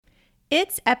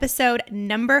It's episode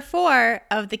number 4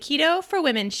 of the Keto for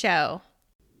Women show.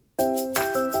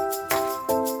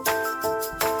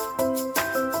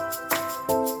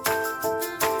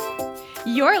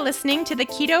 You're listening to the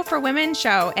Keto for Women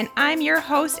show, and I'm your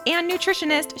host and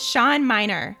nutritionist, Shawn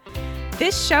Miner.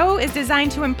 This show is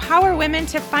designed to empower women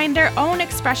to find their own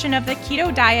expression of the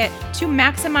keto diet to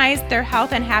maximize their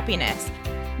health and happiness.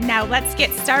 Now let's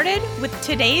get started with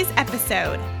today's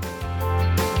episode.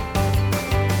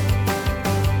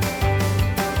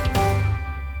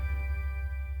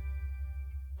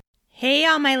 Hey,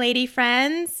 all my lady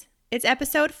friends. It's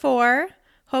episode 4.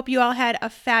 Hope you all had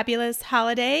a fabulous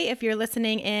holiday if you're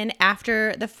listening in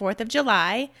after the 4th of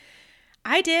July.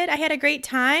 I did. I had a great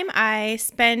time. I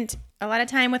spent a lot of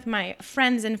time with my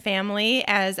friends and family,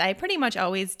 as I pretty much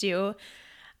always do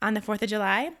on the 4th of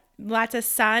July. Lots of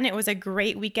sun. It was a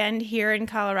great weekend here in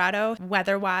Colorado,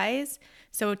 weather-wise.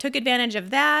 So took advantage of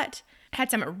that.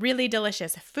 Had some really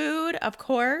delicious food, of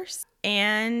course.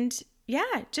 And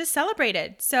yeah, just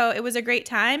celebrated. So it was a great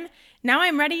time. Now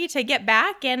I'm ready to get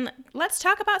back and let's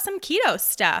talk about some keto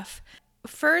stuff.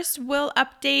 First, we'll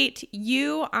update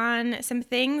you on some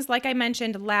things. Like I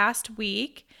mentioned last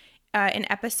week in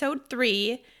episode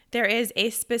 3, there is a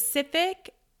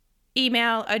specific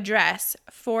email address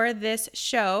for this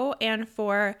show and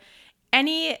for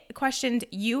any questions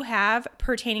you have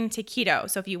pertaining to keto.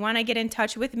 So if you want to get in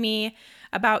touch with me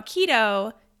about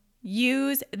keto,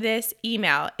 use this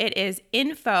email. It is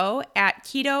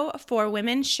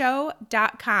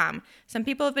info@ketoforwomenshow.com. Some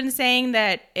people have been saying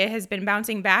that it has been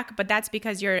bouncing back, but that's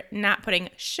because you're not putting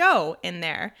show in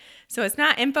there. So it's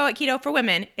not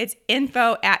info@ketoforwomen, it's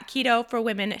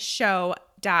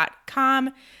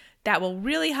info@ketoforwomenshow.com. That will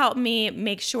really help me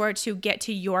make sure to get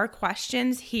to your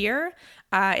questions here.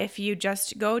 If you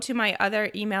just go to my other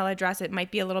email address, it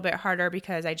might be a little bit harder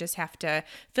because I just have to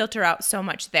filter out so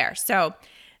much there. So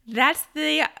that's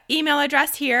the email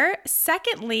address here.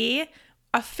 Secondly,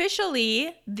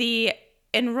 officially, the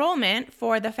enrollment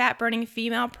for the Fat Burning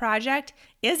Female Project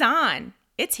is on.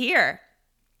 It's here.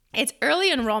 It's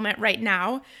early enrollment right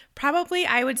now. Probably,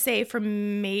 I would say, for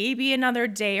maybe another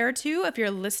day or two. If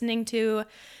you're listening to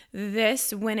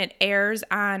this when it airs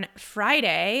on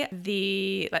Friday,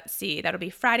 that'll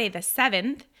be Friday the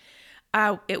 7th.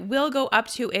 It will go up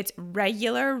to its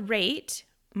regular rate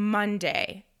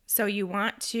Monday. So if you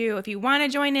want to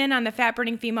join in on the Fat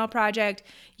Burning Female Project,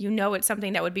 you know it's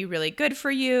something that would be really good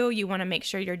for you. You want to make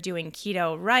sure you're doing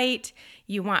keto right.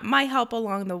 You want my help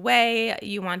along the way.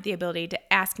 You want the ability to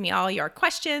ask me all your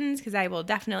questions because I will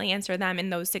definitely answer them in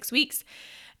those 6 weeks.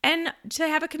 And to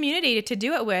have a community to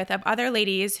do it with of other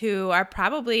ladies who are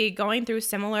probably going through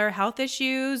similar health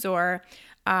issues or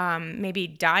maybe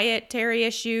dietary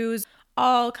issues.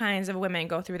 All kinds of women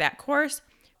go through that course.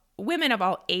 Women of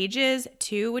all ages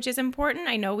too, which is important.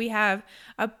 I know we have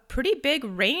a pretty big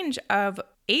range of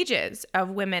ages of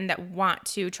women that want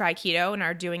to try keto and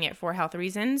are doing it for health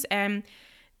reasons, and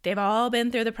they've all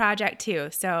been through the project too.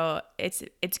 So it's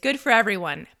good for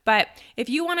everyone. But if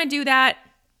you want to do that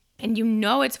and you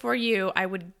know it's for you, I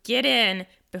would get in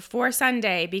before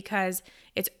Sunday because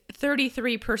it's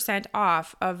 33%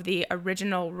 off of the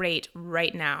original rate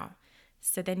right now.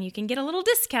 So then you can get a little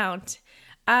discount.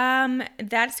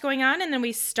 That's going on, and then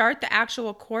we start the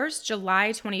actual course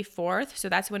July 24th, so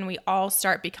that's when we all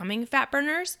start becoming fat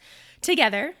burners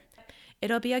together.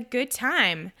 It'll be a good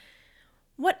time.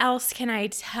 What else can I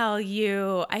tell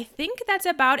you? I think that's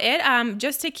about it.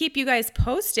 Just to keep you guys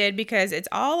posted, because it's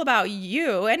all about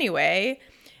you anyway.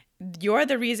 You're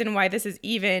the reason why this is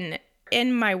even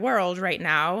in my world right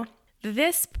now.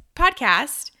 This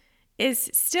podcast is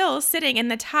still sitting in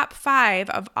the top 5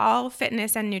 of all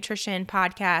fitness and nutrition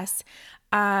podcasts.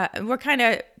 We're kind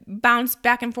of bounced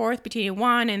back and forth between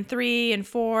 1 and 3 and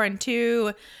 4 and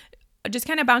 2, just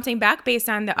kind of bouncing back based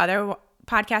on the other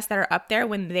podcasts that are up there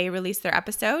when they release their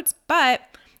episodes. But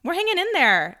we're hanging in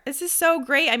there. This is so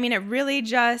great. I mean, it really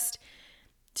just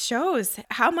shows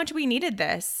how much we needed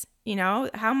this,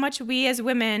 how much we as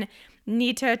women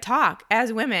need to talk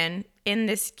as women in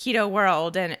this keto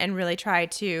world and really try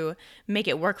to make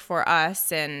it work for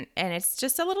us. And it's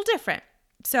just a little different.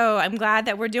 So I'm glad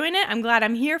that we're doing it. I'm glad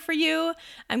I'm here for you.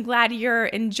 I'm glad you're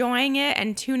enjoying it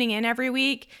and tuning in every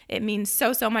week. It means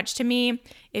so, so much to me.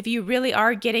 If you really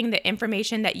are getting the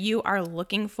information that you are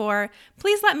looking for,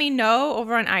 please let me know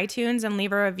over on iTunes and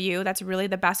leave a review. That's really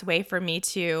the best way for me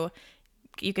to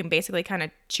you can basically kind of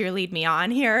cheerlead me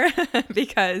on here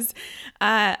because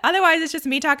otherwise it's just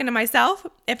me talking to myself.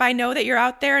 If I know that you're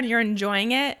out there and you're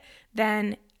enjoying it,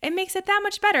 then it makes it that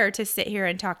much better to sit here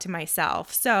and talk to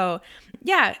myself. So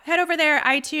yeah, head over there,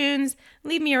 iTunes,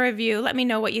 leave me a review. Let me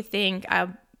know what you think.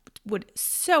 would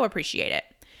so appreciate it.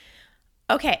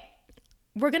 Okay,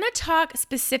 we're going to talk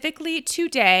specifically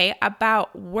today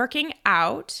about working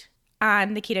out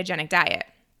on the ketogenic diet,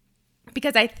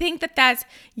 because I think that that's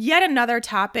yet another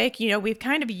topic. We've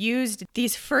kind of used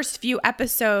these first few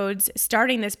episodes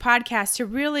starting this podcast to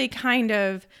really kind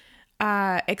of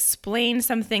explain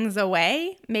some things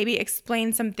away, maybe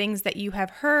explain some things that you have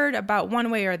heard about one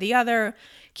way or the other,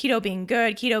 keto being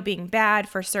good, keto being bad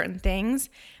for certain things.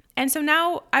 And so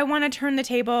now I want to turn the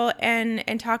table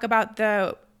and talk about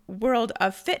the world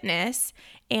of fitness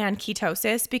and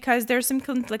ketosis, because there's some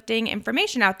conflicting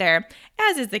information out there,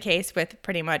 as is the case with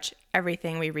pretty much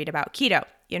everything we read about keto.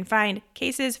 You can find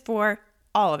cases for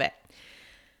all of it.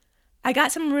 I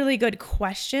got some really good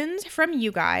questions from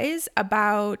you guys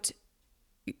about,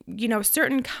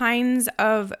 certain kinds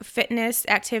of fitness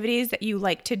activities that you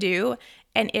like to do,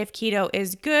 and if keto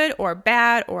is good or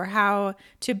bad, or how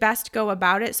to best go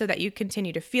about it so that you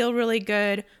continue to feel really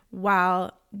good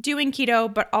while doing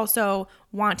keto, but also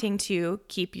wanting to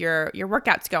keep your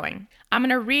workouts going.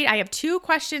 I have 2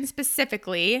 questions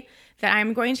specifically that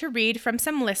I'm going to read from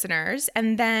some listeners,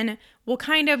 and then we'll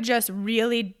kind of just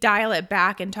really dial it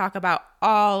back and talk about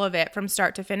all of it from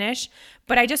start to finish.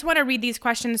 But I just want to read these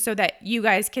questions so that you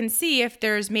guys can see if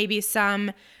there's maybe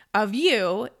some of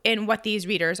you in what these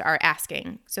readers are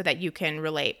asking, so that you can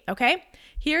relate, okay?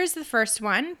 Here's the first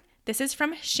one. This is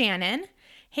from Shannon.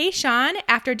 Hey, Sean,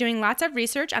 after doing lots of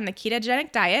research on the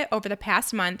ketogenic diet over the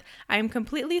past month, I am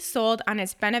completely sold on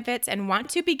its benefits and want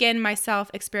to begin my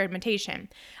self-experimentation.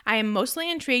 I am mostly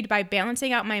intrigued by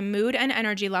balancing out my mood and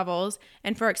energy levels,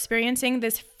 and for experiencing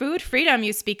this food freedom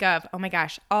you speak of. Oh my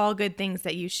gosh, all good things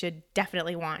that you should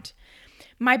definitely want.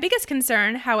 My biggest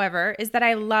concern, however, is that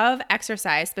I love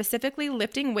exercise, specifically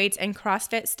lifting weights and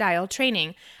CrossFit style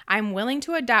training. I'm willing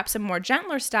to adopt some more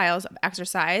gentler styles of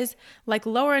exercise, like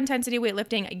lower intensity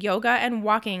weightlifting, yoga, and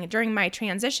walking during my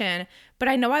transition, but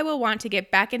I know I will want to get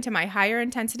back into my higher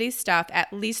intensity stuff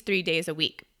at least 3 days a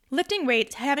week. Lifting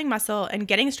weights, having muscle, and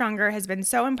getting stronger has been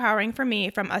so empowering for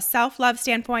me from a self-love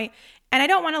standpoint, and I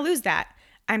don't want to lose that.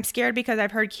 I'm scared because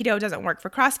I've heard keto doesn't work for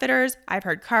CrossFitters. I've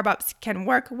heard carb ups can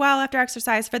work well after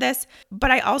exercise for this, but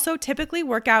I also typically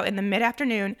work out in the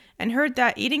mid-afternoon and heard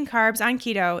that eating carbs on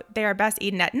keto, they are best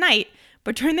eaten at night,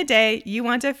 but during the day, you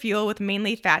want to fuel with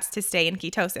mainly fats to stay in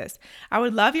ketosis. I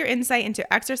would love your insight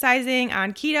into exercising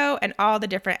on keto and all the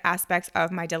different aspects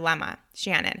of my dilemma.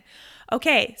 Shannon.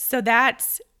 Okay, so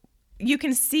you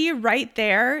can see right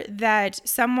there that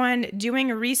someone doing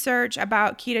research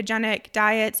about ketogenic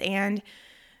diets and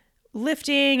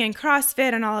lifting and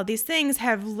CrossFit and all of these things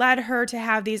have led her to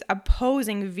have these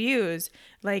opposing views,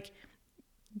 like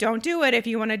don't do it if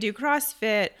you want to do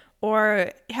CrossFit,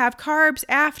 or have carbs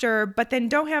after, but then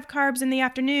don't have carbs in the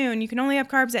afternoon. You can only have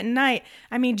carbs at night.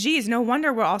 I mean, geez, no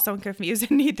wonder we're all so confused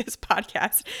and need this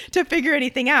podcast to figure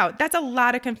anything out. That's a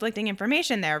lot of conflicting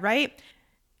information there, right?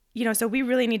 So we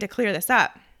really need to clear this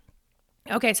up.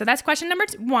 Okay, so that's question number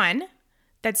 1.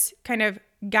 That's kind of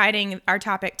guiding our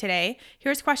topic today.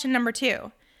 Here's question number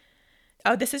 2.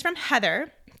 Oh, this is from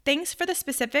Heather. Thanks for the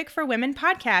Specific for Women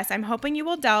podcast. I'm hoping you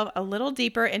will delve a little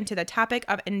deeper into the topic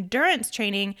of endurance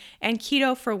training and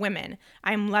keto for women.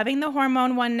 I'm loving the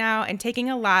hormone one now and taking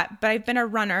a lot, but I've been a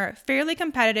runner, fairly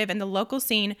competitive in the local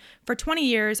scene for 20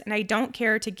 years, and I don't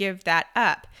care to give that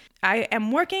up. I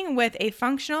am working with a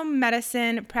functional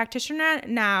medicine practitioner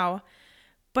now,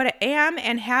 but I am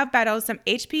and have battled some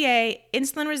HPA,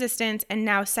 insulin resistance, and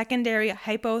now secondary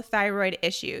hypothyroid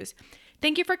issues.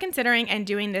 Thank you for considering and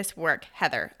doing this work,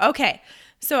 Heather. Okay,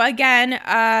 so again,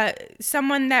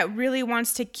 someone that really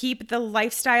wants to keep the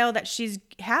lifestyle that she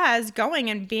has going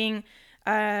and being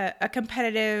a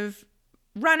competitive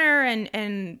runner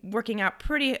and working out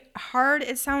pretty hard,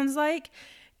 it sounds like.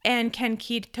 And can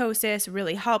ketosis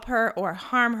really help her or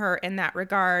harm her in that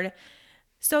regard?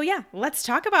 So yeah, let's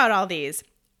talk about all these.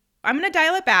 I'm going to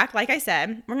dial it back. Like I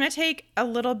said, we're going to take a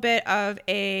little bit of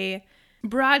a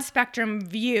broad spectrum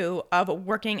view of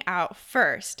working out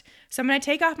first. So I'm going to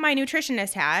take off my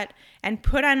nutritionist hat and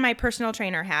put on my personal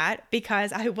trainer hat,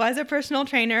 because I was a personal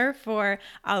trainer for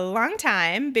a long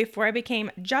time before I became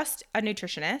just a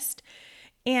nutritionist.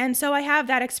 And so I have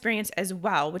that experience as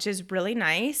well, which is really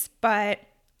nice. But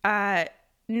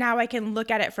now I can look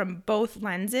at it from both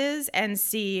lenses and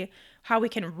see how we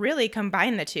can really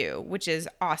combine the two, which is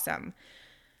awesome.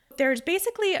 There's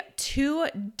basically 2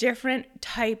 different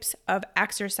types of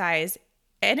exercise,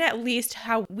 and at least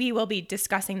how we will be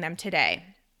discussing them today.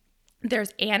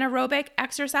 There's anaerobic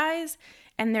exercise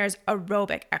and there's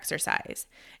aerobic exercise.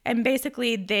 And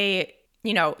basically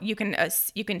you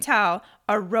can tell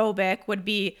aerobic would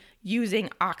be using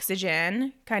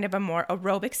oxygen, kind of a more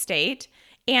aerobic state,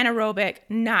 anaerobic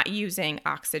not using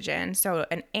oxygen, so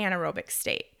an anaerobic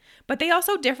state. But they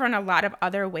also differ in a lot of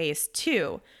other ways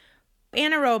too.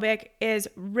 Anaerobic is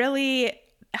really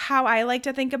how I like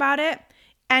to think about it.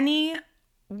 Any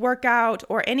workout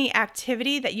or any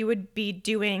activity that you would be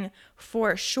doing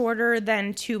for shorter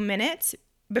than 2 minutes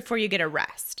before you get a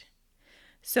rest.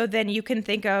 So then you can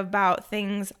think about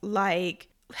things like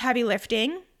heavy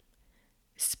lifting,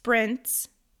 sprints,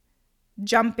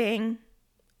 jumping,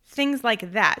 things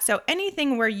like that. So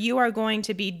anything where you are going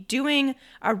to be doing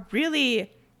a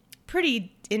really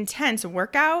pretty intense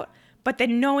workout, but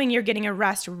then knowing you're getting a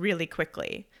rest really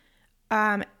quickly.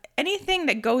 Anything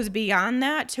that goes beyond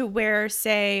that to where,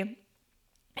 say,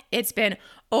 it's been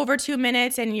over 2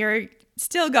 minutes and you're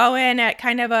still going at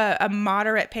kind of a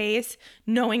moderate pace,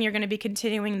 knowing you're going to be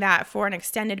continuing that for an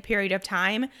extended period of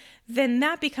time, then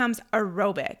that becomes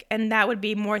aerobic. And that would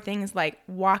be more things like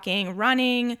walking,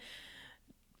 running,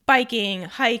 biking,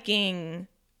 hiking,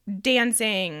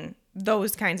 dancing,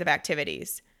 those kinds of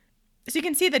activities. So you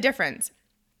can see the difference.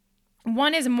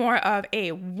 One is more of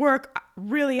a work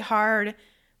really hard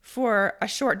for a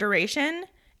short duration,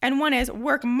 and one is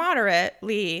work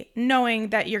moderately, knowing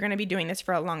that you're going to be doing this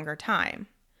for a longer time.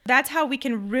 That's how we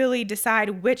can really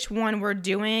decide which one we're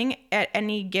doing at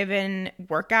any given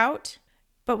workout.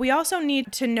 But we also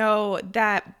need to know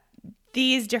that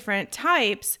these different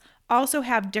types also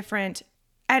have different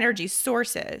energy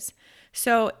sources.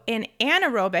 So in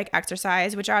anaerobic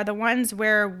exercise, which are the ones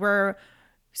where we're,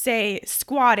 say,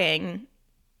 squatting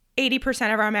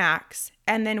 80% of our max,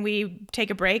 and then we take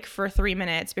a break for 3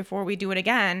 minutes before we do it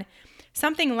again,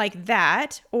 something like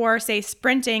that, or say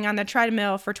sprinting on the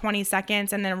treadmill for 20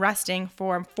 seconds and then resting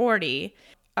for 40.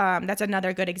 That's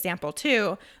another good example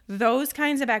too. Those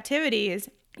kinds of activities,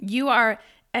 you are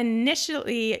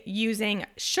initially using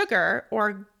sugar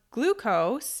or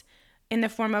glucose in the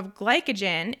form of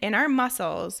glycogen in our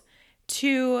muscles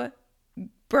to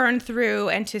burn through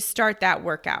and to start that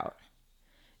workout.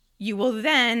 You will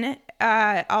then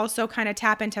also kind of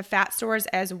tap into fat stores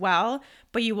as well,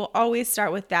 but you will always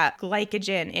start with that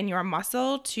glycogen in your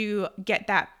muscle to get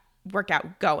that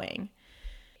workout going.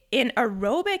 In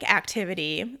aerobic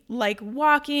activity, like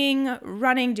walking,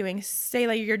 running, doing, say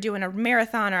like you're doing a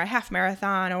marathon or a half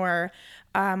marathon, or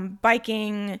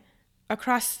biking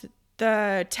across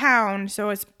the town, so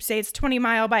it's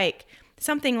 20-mile bike,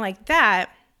 something like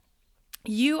that,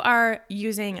 you are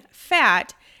using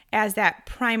fat as that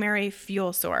primary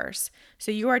fuel source. So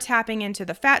you are tapping into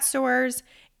the fat stores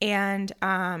and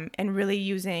really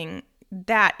using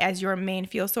that as your main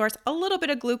fuel source. A little bit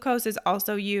of glucose is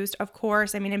also used, of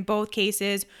course. I mean, in both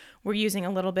cases, we're using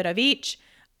a little bit of each,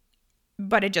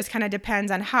 but it just kind of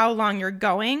depends on how long you're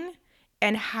going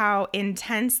and how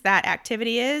intense that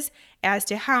activity is as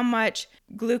to how much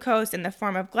glucose in the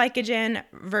form of glycogen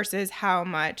versus how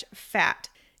much fat.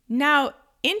 Now,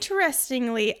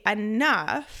 interestingly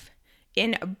enough,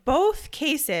 in both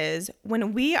cases,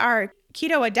 when we are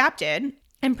keto adapted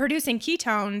and producing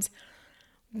ketones,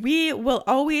 we will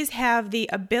always have the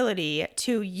ability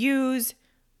to use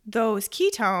those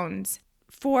ketones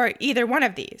for either one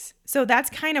of these. So that's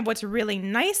kind of what's really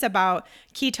nice about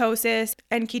ketosis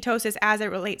and ketosis as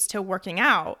it relates to working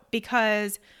out,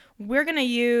 because we're going to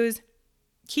use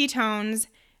ketones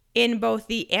in both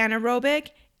the anaerobic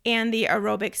and the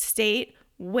aerobic state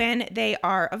when they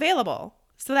are available.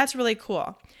 So that's really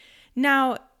cool.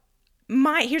 Now,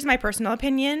 here's my personal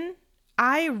opinion.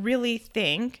 I really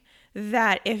think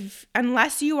that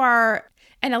unless you are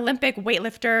an Olympic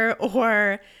weightlifter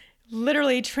or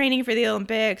literally training for the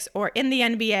Olympics or in the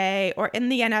NBA or in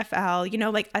the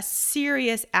NFL, like a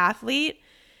serious athlete,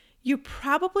 you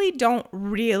probably don't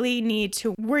really need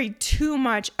to worry too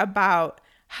much about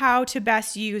how to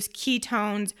best use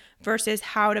ketones versus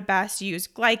how to best use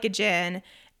glycogen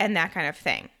and that kind of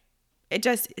thing. It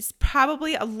just is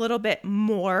probably a little bit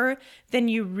more than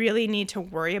you really need to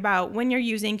worry about when you're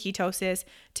using ketosis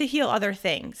to heal other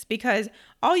things, because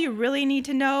all you really need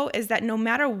to know is that no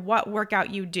matter what workout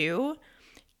you do,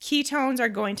 ketones are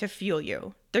going to fuel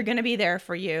you. They're going to be there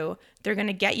for you. They're going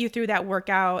to get you through that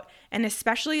workout. And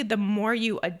especially the more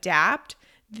you adapt,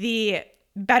 the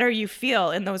better you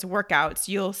feel in those workouts.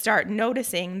 You'll start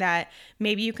noticing that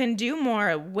maybe you can do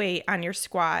more weight on your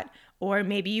squat, or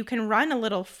maybe you can run a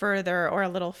little further or a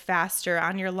little faster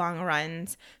on your long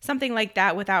runs, something like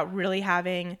that, without really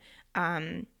having,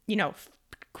 quote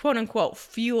unquote,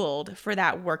 fueled for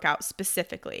that workout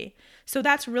specifically. So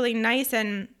that's really nice.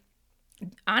 And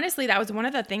honestly, that was one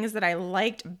of the things that I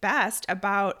liked best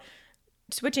about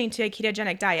switching to a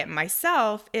ketogenic diet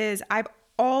myself. Is I've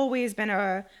always been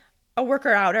a a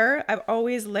worker-outer. I've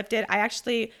always lifted. I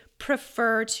actually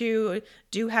prefer to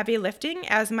do heavy lifting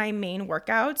as my main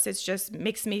workouts. It just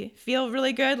makes me feel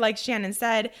really good. Like Shannon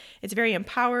said, it's very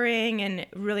empowering and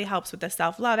really helps with the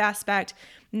self-love aspect,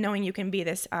 knowing you can be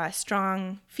this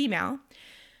strong female.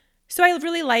 So I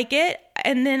really like it.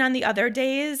 And then on the other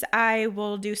days, I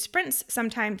will do sprints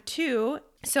sometime too.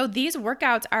 So these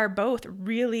workouts are both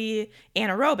really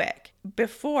anaerobic.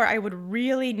 Before, I would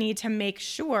really need to make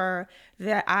sure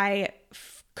that I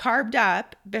carved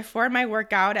up before my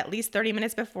workout. At least 30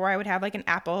 minutes before, I would have like an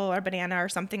apple or banana or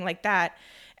something like that.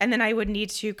 And then I would need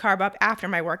to carb up after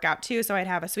my workout too. So I'd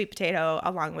have a sweet potato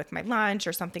along with my lunch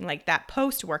or something like that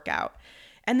post-workout.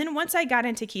 And then once I got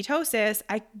into ketosis,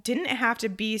 I didn't have to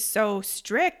be so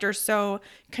strict or so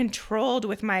controlled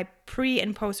with my pre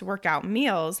and post workout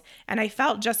meals. And I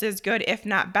felt just as good, if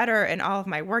not better, in all of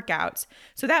my workouts.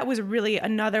 So that was really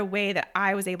another way that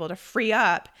I was able to free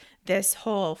up this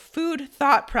whole food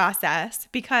thought process,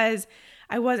 because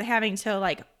I wasn't having to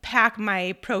like pack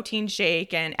my protein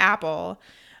shake and apple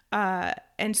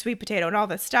and sweet potato and all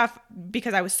this stuff,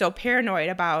 because I was so paranoid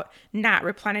about not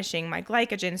replenishing my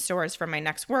glycogen stores for my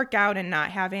next workout and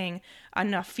not having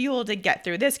enough fuel to get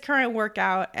through this current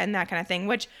workout and that kind of thing,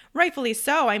 which rightfully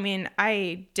so. I mean,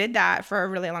 I did that for a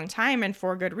really long time and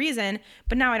for a good reason,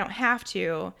 but now I don't have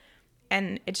to.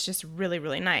 And it's just really,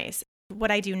 really nice.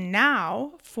 What I do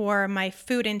now for my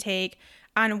food intake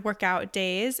on workout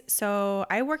days. So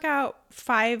I work out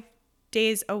 5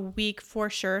 days a week for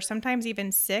sure, sometimes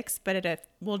even 6, but it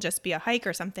will just be a hike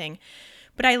or something.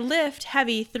 But I lift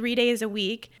heavy 3 days a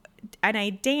week and I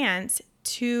dance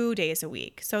 2 days a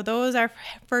week. So those are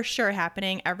for sure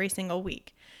happening every single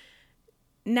week.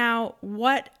 Now,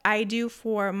 what I do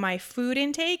for my food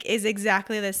intake is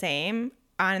exactly the same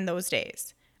on those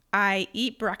days. I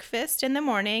eat breakfast in the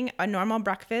morning, a normal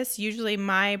breakfast. Usually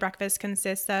my breakfast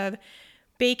consists of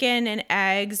bacon and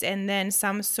eggs and then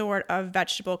some sort of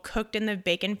vegetable cooked in the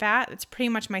bacon fat. It's pretty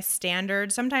much my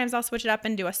standard. Sometimes I'll switch it up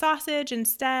and do a sausage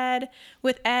instead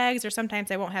with eggs, or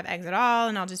sometimes I won't have eggs at all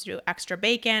and I'll just do extra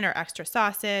bacon or extra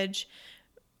sausage.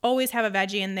 Always have a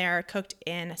veggie in there cooked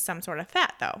in some sort of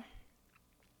fat though.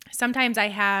 Sometimes I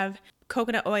have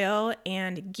coconut oil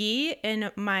and ghee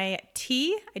in my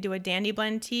tea. I do a Dandy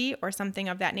Blend tea or something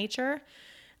of that nature.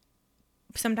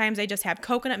 Sometimes I just have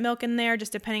coconut milk in there,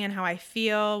 just depending on how I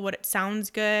feel, what it sounds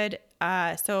good.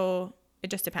 So it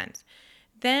just depends.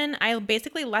 Then I'll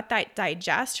basically let that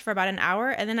digest for about an hour,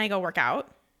 and then I go work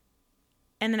out.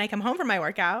 And then I come home from my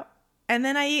workout, and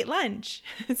then I eat lunch.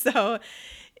 So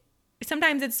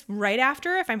sometimes it's right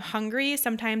after if I'm hungry.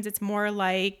 Sometimes it's more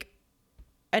like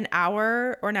an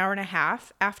hour or an hour and a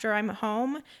half after I'm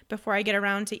home before I get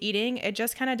around to eating. It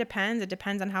just kind of depends. It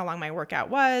depends on how long my workout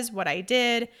was, what I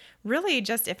did, really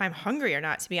just if I'm hungry or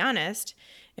not, to be honest.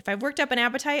 If I've worked up an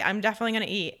appetite, I'm definitely going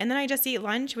to eat. And then I just eat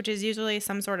lunch, which is usually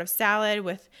some sort of salad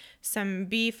with some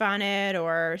beef on it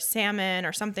or salmon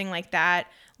or something like that.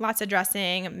 Lots of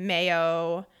dressing,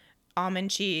 mayo,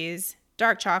 almond cheese,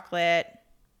 dark chocolate.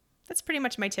 That's pretty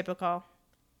much my typical.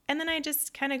 And then I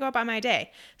just kind of go about my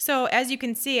day. So as you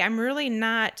can see, I'm really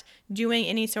not doing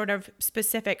any sort of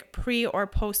specific pre or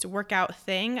post workout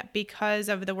thing because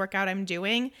of the workout I'm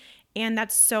doing. And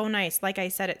that's so nice. Like I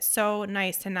said, it's so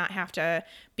nice to not have to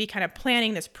be kind of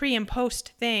planning this pre and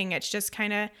post thing. It's just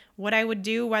kind of what I would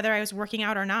do whether I was working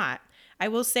out or not. I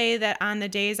will say that on the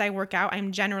days I work out,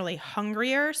 I'm generally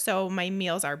hungrier, so my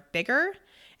meals are bigger.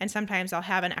 And sometimes I'll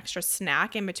have an extra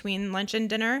snack in between lunch and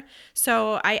dinner.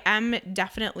 So I am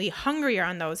definitely hungrier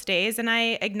on those days. And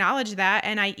I acknowledge that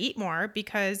and I eat more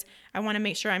because I want to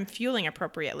make sure I'm fueling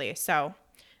appropriately. So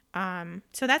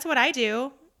that's what I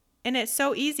do. And it's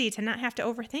so easy to not have to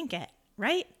overthink it,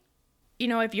 right? You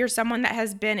know, if you're someone that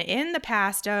has been in the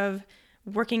past of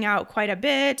working out quite a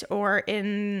bit or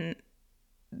in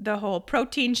the whole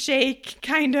protein shake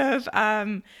kind of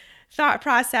thought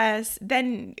process,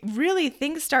 then really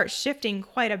things start shifting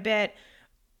quite a bit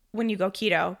when you go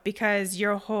keto, because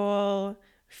your whole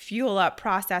fuel up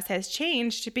process has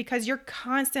changed because you're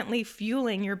constantly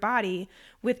fueling your body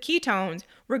with ketones,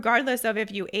 regardless of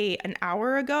if you ate an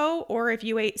hour ago or if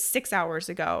you ate 6 hours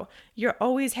ago. You're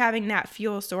always having that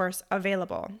fuel source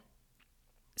available.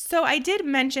 So I did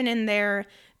mention in there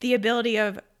the ability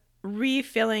of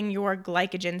refilling your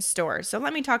glycogen stores. So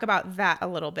let me talk about that a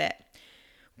little bit.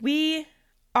 We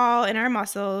all in our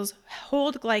muscles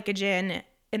hold glycogen,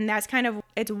 and that's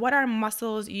it's what our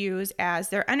muscles use as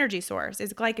their energy source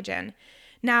is glycogen.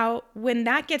 Now, when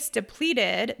that gets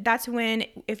depleted, that's when,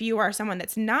 if you are someone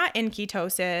that's not in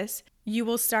ketosis, you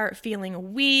will start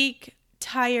feeling weak,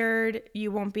 tired.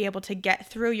 You won't be able to get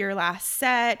through your last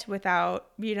set without,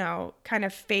 kind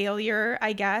of failure,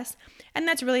 I guess. And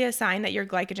that's really a sign that your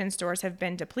glycogen stores have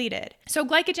been depleted. So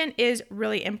glycogen is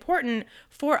really important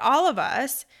for all of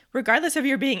us, regardless of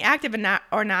you're being active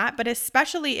or not, but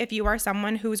especially if you are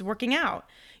someone who's working out.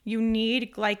 You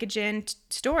need glycogen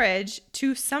storage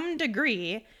to some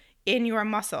degree in your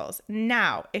muscles.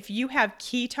 Now, if you have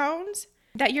ketones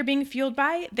that you're being fueled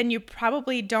by, then you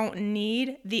probably don't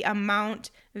need the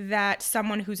amount that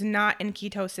someone who's not in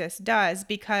ketosis does,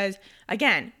 because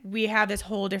again, we have this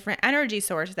whole different energy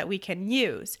source that we can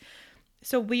use.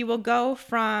 So we will go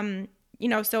from,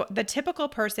 so the typical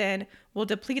person will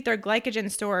deplete their glycogen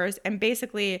stores and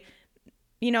basically,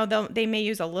 they may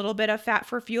use a little bit of fat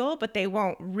for fuel, but they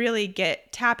won't really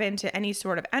tap into any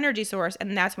sort of energy source.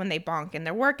 And that's when they bonk in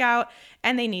their workout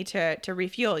and they need to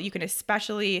refuel. You can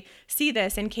especially see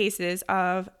this in cases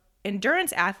of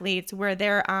endurance athletes where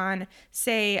they're on,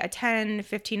 say, a 10,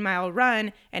 15 mile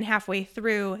run, and halfway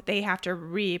through they have to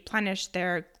replenish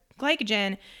their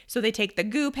glycogen. So they take the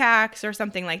GU packs or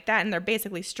something like that, and they're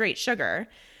basically straight sugar.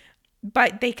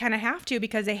 But they kind of have to,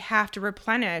 because they have to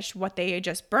replenish what they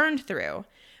just burned through.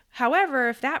 However,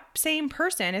 if that same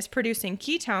person is producing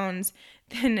ketones,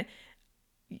 then,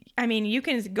 you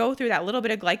can go through that little bit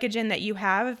of glycogen that you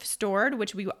have stored,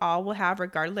 which we all will have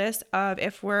regardless of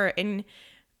if we're in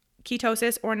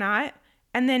ketosis or not.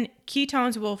 And then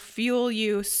ketones will fuel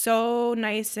you so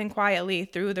nice and quietly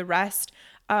through the rest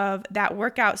of that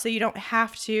workout, so you don't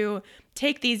have to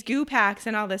take these GU packs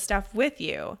and all this stuff with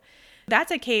you.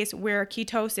 That's a case where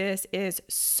ketosis is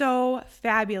so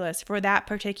fabulous for that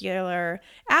particular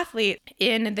athlete.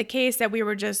 In the case that we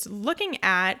were just looking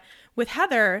at with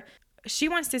Heather, she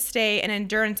wants to stay an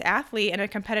endurance athlete and a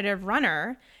competitive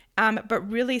runner, but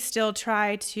really still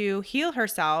try to heal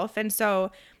herself. And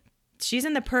so she's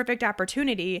in the perfect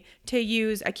opportunity to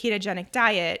use a ketogenic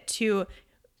diet to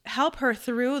help her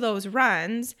through those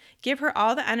runs, give her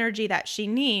all the energy that she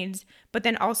needs, but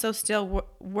then also still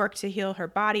work to heal her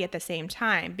body at the same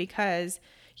time. Because,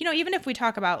 even if we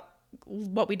talk about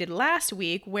what we did last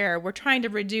week, where we're trying to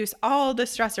reduce all the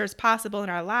stressors possible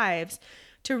in our lives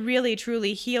to really,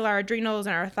 truly heal our adrenals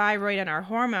and our thyroid and our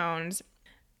hormones,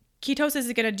 ketosis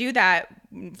is going to do that,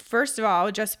 first of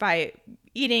all, just by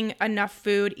eating enough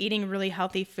food, eating really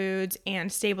healthy foods,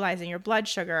 and stabilizing your blood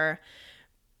sugar.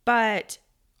 But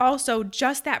also,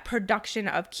 just that production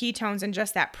of ketones and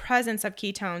just that presence of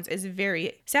ketones is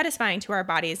very satisfying to our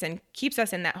bodies and keeps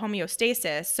us in that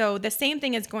homeostasis. So the same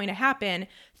thing is going to happen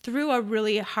through a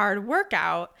really hard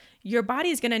workout. Your body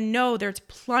is going to know there's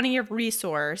plenty of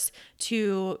resource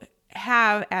to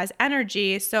have as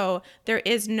energy, so there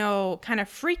is no kind of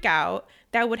freak out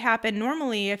that would happen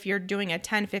normally if you're doing a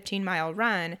 10, 15 mile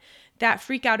run. That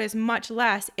freak out is much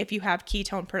less if you have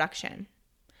ketone production.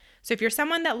 So if you're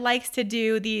someone that likes to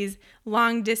do these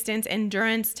long distance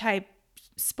endurance type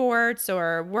sports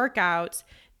or workouts,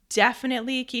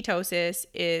 definitely ketosis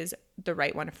is the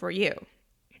right one for you.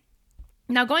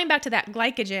 Now, going back to that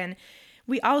glycogen,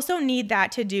 we also need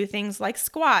that to do things like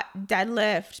squat,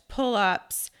 deadlift,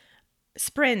 pull-ups,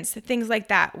 sprints, things like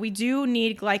that. We do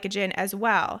need glycogen as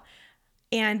well.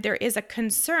 And there is a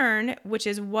concern, which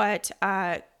is what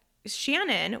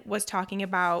Shannon was talking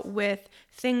about with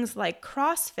things like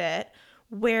CrossFit,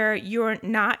 where you're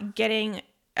not getting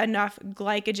enough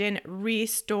glycogen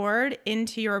restored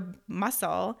into your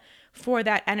muscle for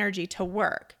that energy to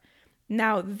work.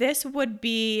 Now, this would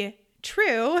be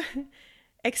true,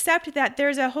 except that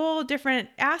there's a whole different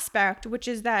aspect, which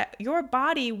is that your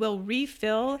body will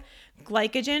refill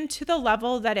glycogen to the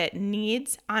level that it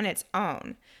needs on its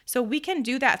own. So we can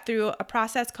do that through a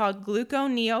process called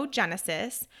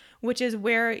gluconeogenesis, which is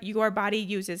where your body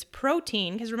uses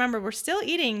protein. Because remember, we're still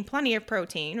eating plenty of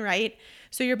protein, right?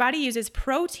 So your body uses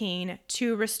protein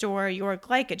to restore your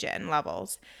glycogen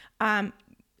levels.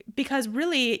 Because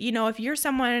really, if you're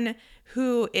someone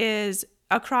who is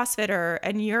a CrossFitter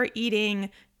and you're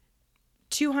eating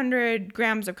 200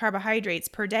 grams of carbohydrates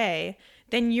per day,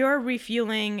 then you're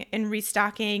refueling and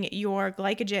restocking your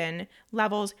glycogen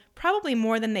levels probably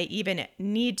more than they even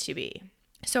need to be.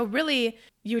 So really,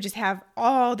 you just have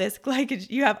all this glycogen,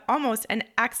 you have almost an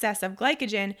excess of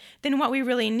glycogen than what we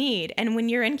really need. And when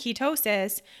you're in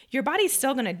ketosis, your body's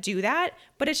still going to do that,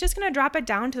 but it's just going to drop it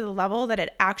down to the level that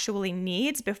it actually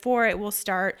needs before it will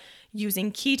start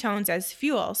using ketones as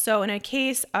fuel. So in a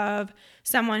case of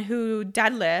someone who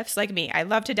deadlifts, like me, I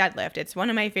love to deadlift. It's one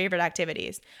of my favorite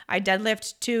activities. I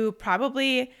deadlift to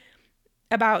probably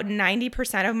about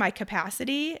 90% of my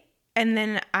capacity, and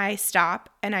then I stop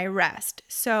and I rest.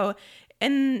 So,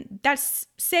 and that's,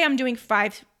 say I'm doing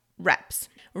 5 reps.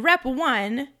 Rep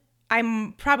 1,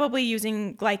 I'm probably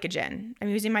using glycogen. I'm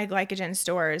using my glycogen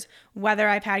stores, whether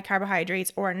I've had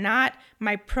carbohydrates or not.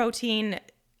 My protein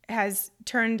has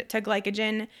turned to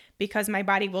glycogen because my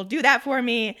body will do that for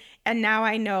me. And now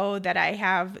I know that I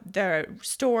have the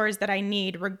stores that I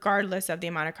need regardless of the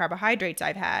amount of carbohydrates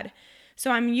I've had.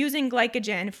 So I'm using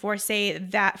glycogen for, say,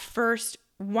 that first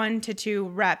 1 to 2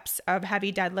 reps of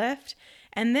heavy deadlift.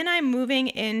 And then I'm moving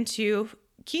into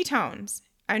ketones.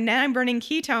 And then I'm burning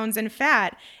ketones and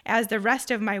fat as the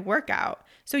rest of my workout.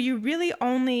 So you really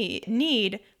only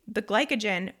need the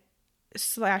glycogen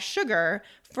 / sugar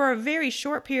for a very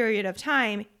short period of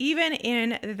time, even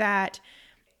in that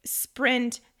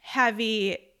sprint,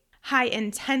 heavy, high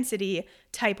intensity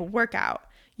type workout.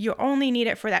 You only need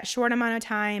it for that short amount of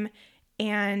time,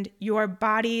 and your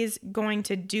body's going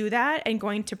to do that and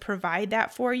going to provide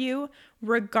that for you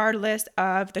regardless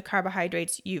of the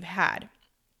carbohydrates you've had.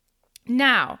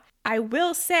 Now, I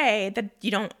will say that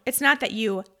it's not that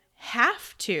you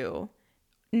have to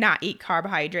not eat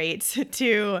carbohydrates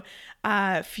to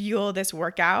fuel this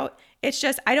workout. It's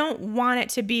just, I don't want it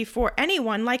to be for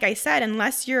anyone, like I said,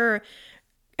 unless you're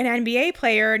an NBA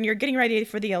player and you're getting ready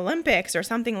for the Olympics or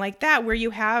something like that, where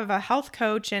you have a health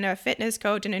coach and a fitness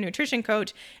coach and a nutrition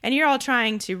coach, and you're all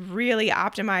trying to really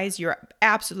optimize your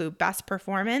absolute best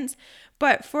performance.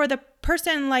 But for the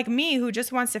person like me who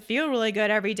just wants to feel really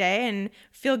good every day and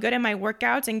feel good in my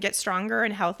workouts and get stronger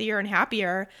and healthier and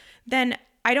happier, then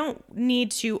I don't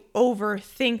need to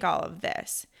overthink all of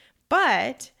this.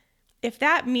 But if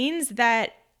that means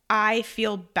that I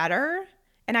feel better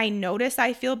and I notice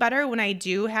I feel better when I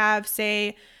do have,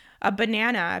 say, a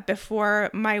banana before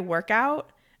my workout,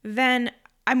 then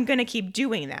I'm going to keep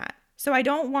doing that. So I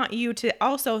don't want you to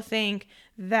also think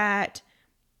that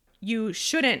you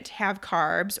shouldn't have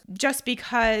carbs just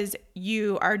because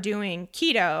you are doing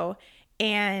keto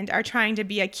and are trying to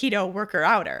be a keto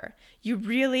worker-outer. You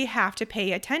really have to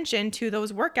pay attention to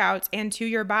those workouts and to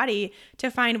your body to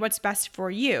find what's best for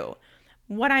you.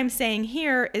 What I'm saying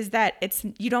here is that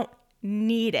you don't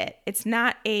need it. It's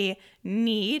not a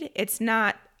need. It's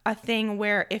not a thing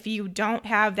where if you don't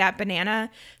have that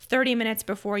banana 30 minutes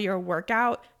before your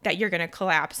workout, that you're going to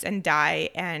collapse and die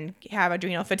and have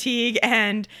adrenal fatigue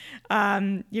and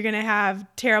you're going to have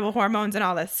terrible hormones and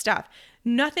all this stuff.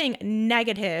 Nothing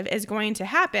negative is going to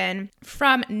happen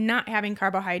from not having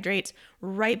carbohydrates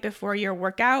right before your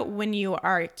workout when you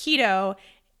are keto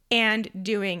and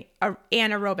doing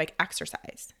anaerobic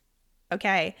exercise.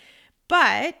 Okay?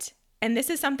 But, and this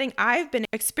is something I've been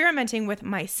experimenting with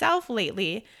myself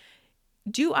lately,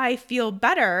 do I feel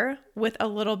better with a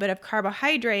little bit of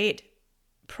carbohydrate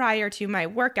prior to my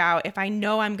workout if I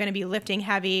know I'm going to be lifting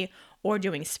heavy or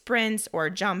doing sprints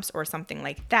or jumps or something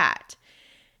like that?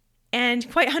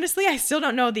 And quite honestly, I still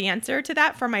don't know the answer to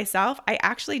that for myself. I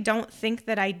actually don't think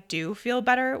that I do feel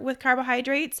better with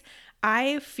carbohydrates.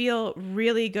 I feel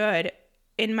really good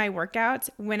in my workouts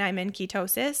when I'm in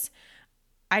ketosis.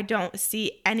 I don't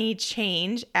see any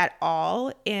change at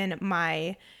all in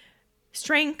my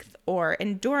strength or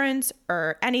endurance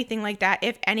or anything like that.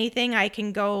 If anything, I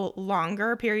can go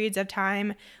longer periods of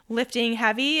time lifting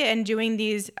heavy and doing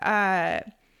these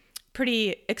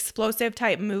pretty explosive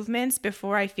type movements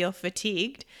before I feel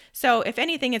fatigued. So if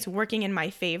anything, it's working in my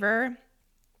favor.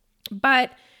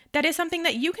 But that is something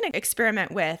that you can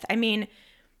experiment with. I mean,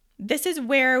 this is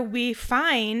where we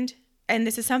find, and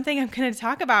this is something I'm going to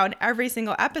talk about in every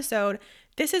single episode,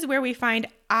 this is where we find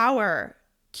our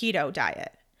keto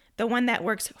diet, the one that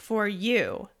works for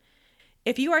you.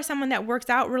 If you are someone that works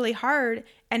out really hard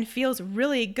and feels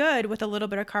really good with a little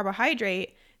bit of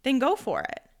carbohydrate, then go for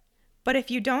it. But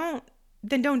if you don't,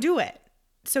 then don't do it.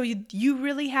 So you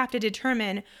really have to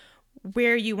determine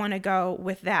where you want to go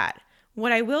with that.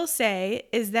 What I will say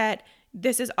is that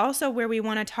this is also where we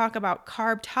want to talk about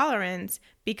carb tolerance,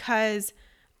 because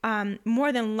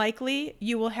more than likely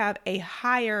you will have a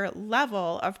higher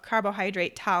level of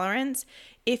carbohydrate tolerance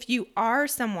if you are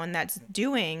someone that's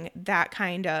doing that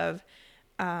kind of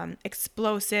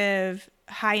explosive,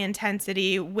 high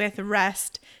intensity with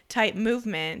rest type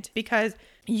movement, because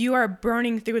you are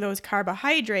burning through those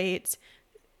carbohydrates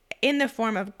in the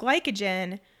form of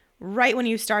glycogen right when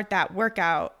you start that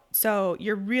workout. So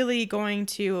you're really going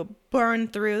to burn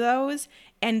through those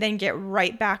and then get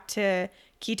right back to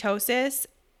ketosis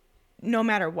no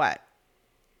matter what.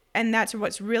 And that's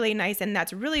what's really nice. And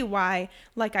that's really why,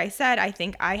 like I said, I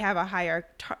think I have a higher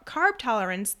carb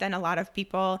tolerance than a lot of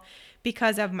people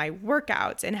because of my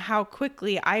workouts and how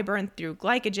quickly I burn through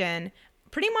glycogen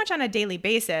pretty much on a daily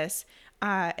basis.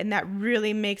 And that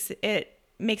really makes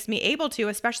me able to,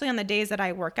 especially on the days that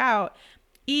I work out,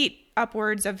 eat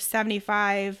upwards of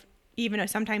 75, even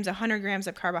sometimes 100 grams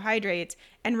of carbohydrates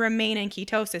and remain in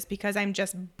ketosis because I'm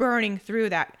just burning through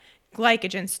that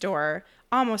glycogen store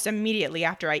almost immediately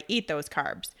after I eat those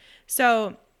carbs.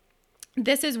 So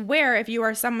this is where, if you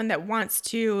are someone that wants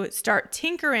to start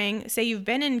tinkering, say you've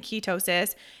been in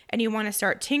ketosis and you want to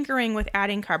start tinkering with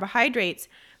adding carbohydrates,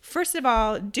 first of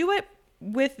all, do it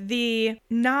with the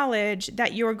knowledge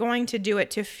that you're going to do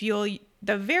it to fuel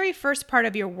the very first part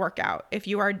of your workout. If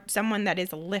you are someone that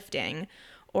is lifting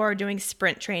or doing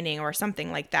sprint training or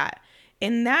something like that.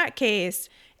 In that case,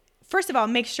 first of all,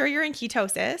 make sure you're in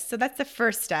ketosis. So that's the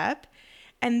first step.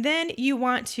 And then you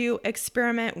want to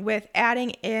experiment with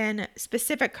adding in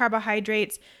specific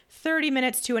carbohydrates 30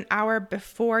 minutes to an hour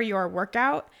before your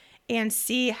workout and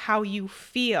see how you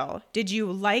feel. Did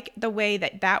you like the way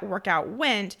that workout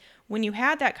went when you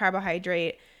had that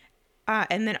carbohydrate?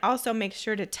 And then also make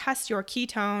sure to test your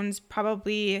ketones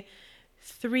probably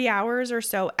 3 hours or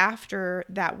so after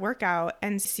that workout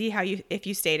and see if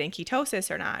you stayed in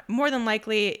ketosis or not. More than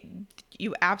likely,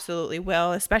 you absolutely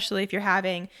will, especially if you're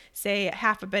having, say,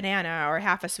 half a banana or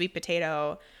half a sweet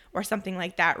potato or something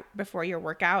like that before your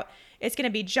workout. It's going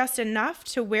to be just enough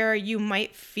to where you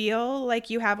might feel like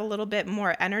you have a little bit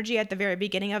more energy at the very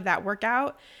beginning of that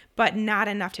workout, but not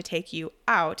enough to take you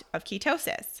out of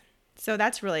ketosis. So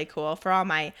that's really cool for all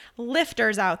my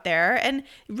lifters out there. And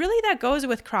really that goes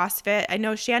with CrossFit. I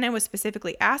know Shannon was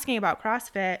specifically asking about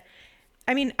CrossFit.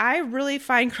 I mean, I really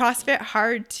find CrossFit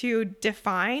hard to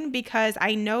define because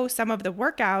I know some of the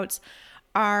workouts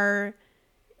are,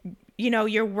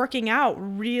 you're working out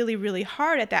really, really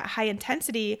hard at that high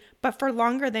intensity, but for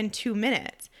longer than 2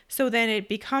 minutes. So then it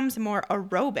becomes more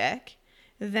aerobic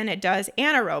than it does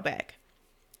anaerobic.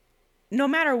 No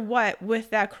matter what, with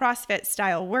that CrossFit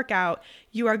style workout,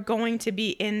 you are going to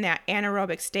be in that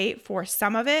anaerobic state for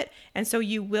some of it. And so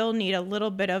you will need a little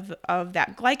bit of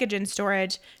that glycogen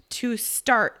storage to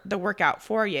start the workout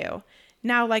for you.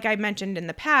 Now, like I mentioned in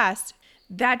the past,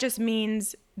 that just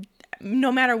means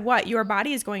no matter what, your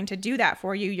body is going to do that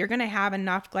for you. You're going to have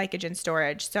enough glycogen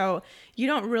storage. So you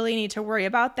don't really need to worry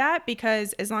about that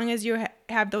because as long as you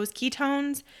have those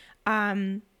ketones,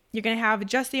 you're going to have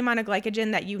just the amount of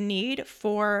glycogen that you need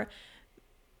for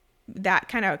that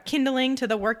kind of kindling to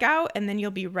the workout, and then you'll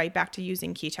be right back to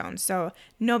using ketones. So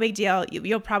no big deal.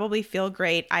 You'll probably feel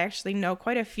great. I actually know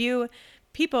quite a few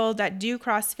people that do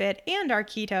CrossFit and are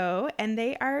keto, and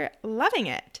they are loving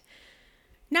it.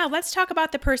 Now let's talk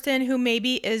about the person who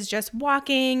maybe is just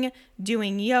walking,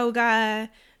 doing yoga,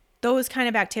 those kind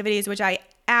of activities, which I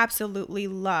absolutely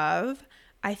love.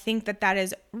 I think that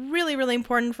is really, really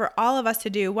important for all of us to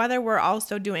do, whether we're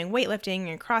also doing weightlifting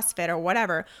and CrossFit or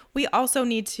whatever. We also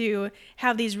need to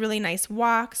have these really nice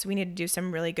walks. We need to do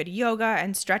some really good yoga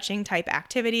and stretching type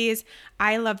activities.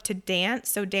 I love to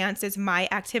dance, so dance is my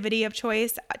activity of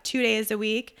choice 2 days a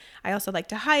week. I also like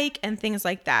to hike and things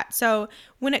like that. So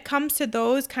when it comes to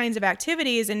those kinds of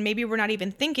activities, and maybe we're not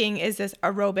even thinking, is this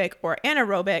aerobic or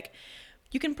anaerobic?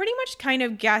 You can pretty much kind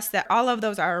of guess that all of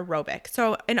those are aerobic.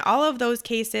 So in all of those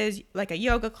cases, like a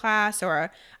yoga class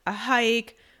or a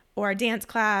hike or a dance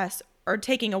class or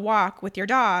taking a walk with your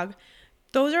dog,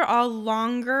 those are all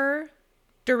longer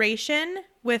duration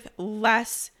with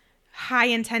less high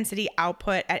intensity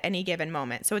output at any given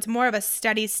moment. So it's more of a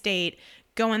steady state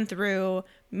going through,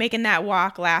 making that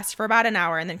walk last for about an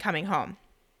hour and then coming home.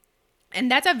 And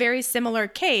that's a very similar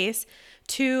case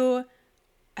to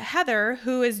Heather,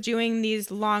 who is doing these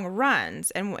long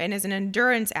runs and is an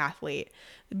endurance athlete.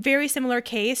 Very similar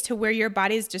case to where your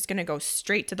body is just going to go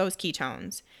straight to those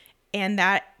ketones. And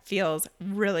that feels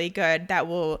really good. That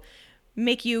will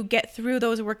make you get through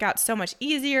those workouts so much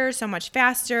easier, so much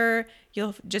faster.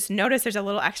 You'll just notice there's a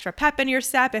little extra pep in your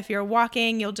step. If you're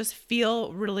walking, you'll just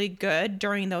feel really good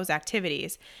during those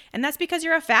activities. And that's because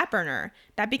you're a fat burner.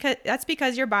 That's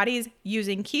because your body's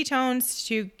using ketones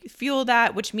to fuel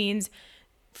that, which means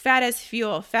fat as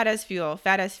fuel, fat as fuel,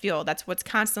 fat as fuel. That's what's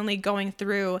constantly going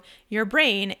through your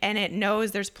brain, and it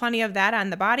knows there's plenty of that on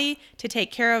the body to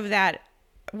take care of that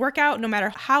workout no matter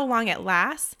how long it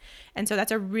lasts. And so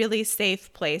that's a really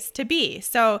safe place to be.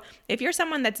 So if you're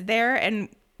someone that's there, and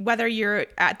whether you're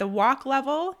at the walk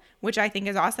level, which I think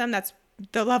is awesome, that's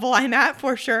the level I'm at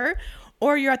for sure,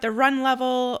 or you're at the run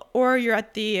level, or you're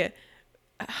at the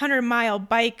 100-mile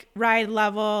bike ride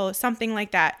level, something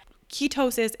like that,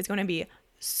 ketosis is going to be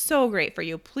so great for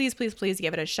you. Please, please, please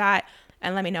give it a shot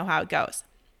and let me know how it goes.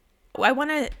 I want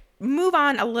to move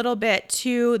on a little bit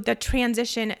to the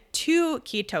transition to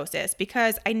ketosis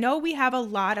because I know we have a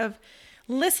lot of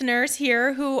listeners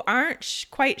here who aren't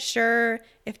quite sure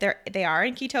if they are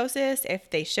in ketosis, if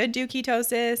they should do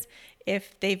ketosis,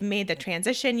 if they've made the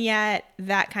transition yet,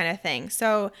 that kind of thing.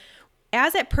 So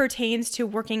as it pertains to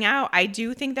working out, I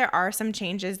do think there are some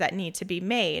changes that need to be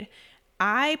made.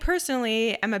 I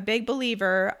personally am a big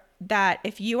believer that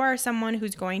if you are someone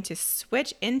who's going to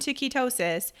switch into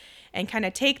ketosis and kind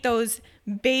of take those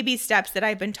baby steps that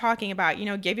I've been talking about,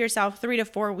 give yourself 3 to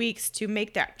 4 weeks to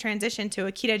make that transition to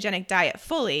a ketogenic diet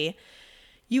fully,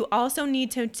 you also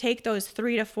need to take those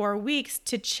 3 to 4 weeks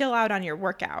to chill out on your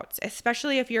workouts,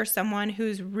 especially if you're someone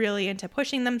who's really into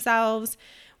pushing themselves,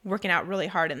 working out really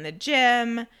hard in the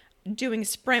gym, doing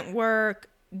sprint work,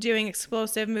 doing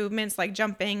explosive movements like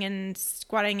jumping and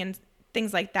squatting and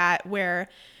things like that, where,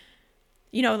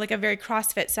 like a very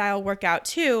CrossFit style workout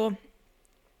too,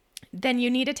 then you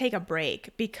need to take a break,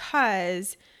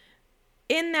 because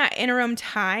in that interim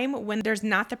time when there's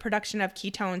not the production of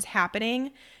ketones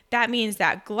happening, that means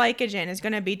that glycogen is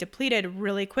going to be depleted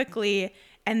really quickly,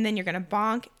 and then you're going to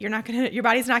bonk. Your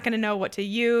body's not going to know what to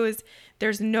use.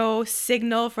 There's no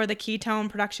signal for the ketone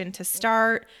production to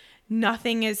start.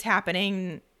 Nothing is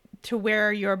happening to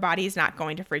where your body's not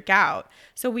going to freak out.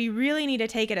 So we really need to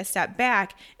take it a step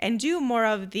back and do more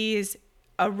of these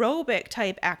aerobic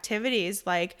type activities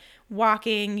like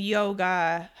walking,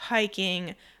 yoga,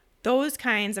 hiking, those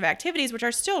kinds of activities, which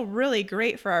are still really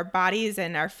great for our bodies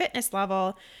and our fitness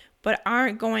level, but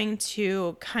aren't going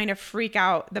to kind of freak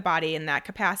out the body in that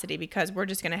capacity, because we're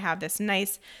just going to have this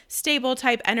nice, stable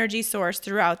type energy source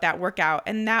throughout that workout.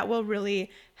 And that will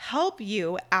really help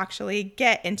you actually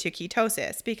get into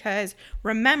ketosis, because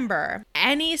remember,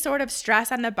 any sort of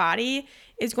stress on the body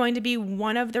is going to be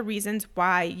one of the reasons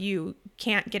why you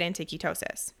can't get into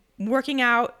ketosis. Working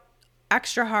out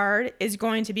extra hard is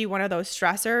going to be one of those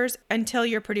stressors until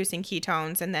you're producing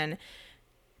ketones, and then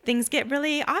things get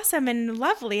really awesome and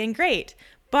lovely and great.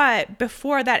 But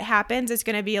before that happens, it's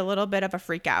going to be a little bit of a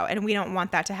freak out, and we don't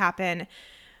want that to happen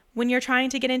when you're trying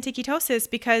to get into ketosis,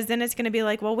 because then it's going to be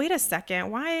like, well, wait a second,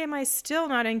 why am I still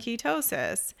not in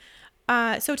ketosis?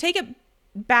 So take it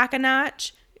back a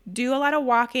notch, do a lot of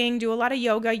walking, do a lot of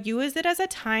yoga, use it as a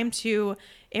time to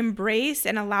embrace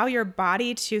and allow your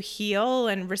body to heal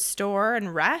and restore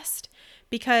and rest,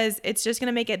 because it's just going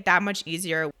to make it that much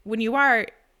easier when you are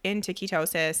into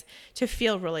ketosis to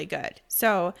feel really good.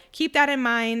 So keep that in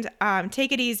mind.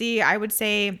 Take it easy. I would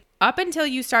say up until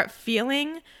you start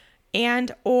feeling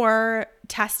and or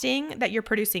testing that you're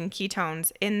producing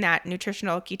ketones in that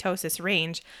nutritional ketosis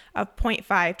range of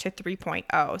 0.5 to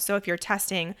 3.0. So if you're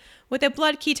testing with a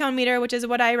blood ketone meter, which is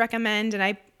what I recommend, and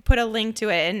I put a link to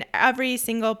it in every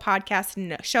single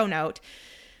podcast show note,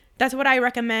 that's what I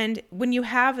recommend. When you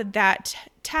have that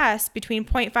test between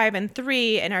 0.5 and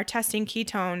 3 and are testing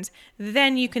ketones,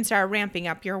 then you can start ramping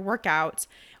up your workouts.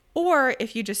 Or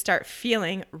if you just start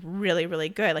feeling really, really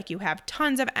good, like you have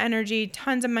tons of energy,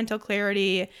 tons of mental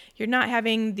clarity, you're not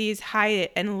having these high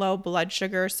and low blood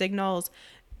sugar signals,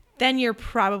 then you're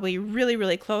probably really,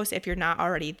 really close if you're not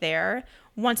already there.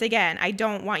 Once again, I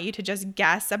don't want you to just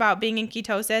guess about being in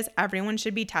ketosis. Everyone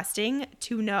should be testing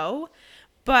to know,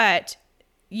 but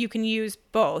you can use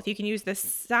both. You can use the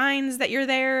signs that you're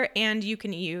there, and you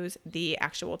can use the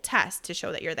actual test to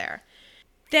show that you're there.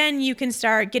 Then you can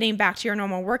start getting back to your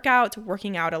normal workouts,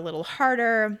 working out a little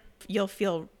harder. You'll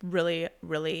feel really,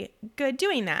 really good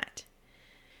doing that.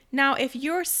 Now, if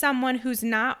you're someone who's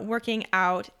not working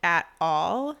out at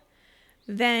all,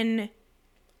 then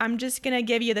I'm just going to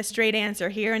give you the straight answer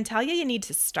here and tell you need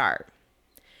to start.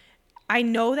 I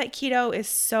know that keto is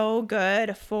so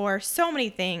good for so many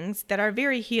things that are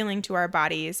very healing to our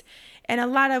bodies. And a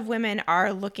lot of women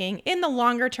are looking in the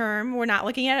longer term. We're not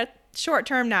looking at it short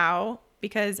term now,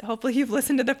 because hopefully you've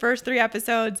listened to the first 3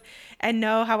 episodes and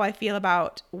know how I feel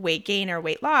about weight gain or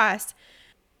weight loss.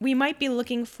 We might be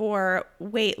looking for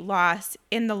weight loss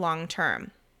in the long term.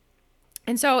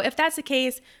 And so if that's the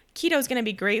case, keto is going to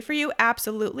be great for you,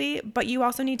 absolutely, but you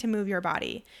also need to move your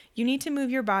body. You need to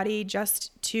move your body just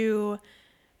to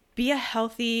be a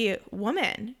healthy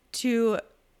woman, to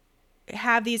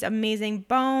have these amazing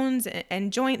bones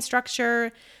and joint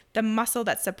structure. The muscle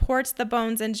that supports the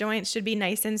bones and joints should be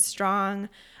nice and strong.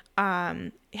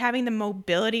 Having the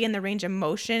mobility and the range of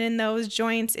motion in those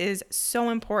joints is so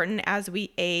important as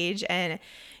we age. And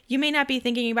you may not be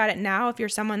thinking about it now if you're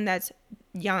someone that's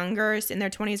younger, in their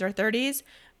 20s or 30s,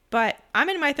 but I'm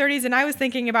in my 30s and I was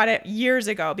thinking about it years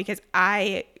ago, because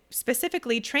I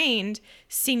specifically trained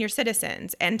senior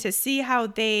citizens, and to see how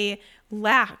they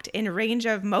lacked in range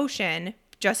of motion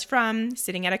just from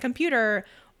sitting at a computer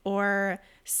or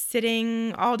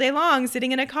sitting all day long,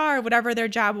 sitting in a car, whatever their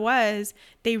job was,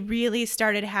 they really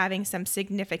started having some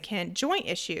significant joint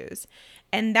issues.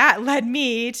 And that led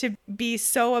me to be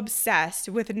so obsessed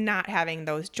with not having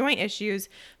those joint issues.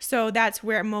 So that's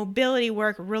where mobility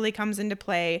work really comes into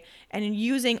play, and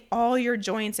using all your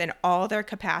joints and all their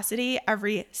capacity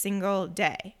every single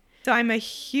day. So I'm a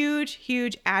huge,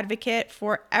 huge advocate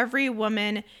for every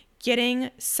woman getting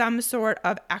some sort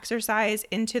of exercise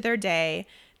into their day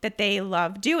that they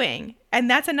love doing. And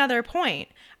that's another point.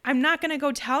 I'm not going to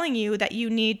go telling you that you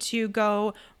need to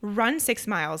go run 6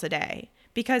 miles a day,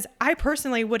 because I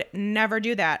personally would never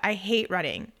do that. I hate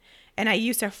running. And I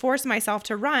used to force myself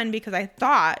to run because I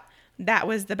thought that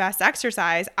was the best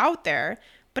exercise out there,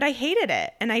 but I hated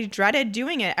it and I dreaded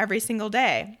doing it every single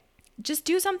day. Just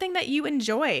do something that you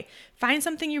enjoy. Find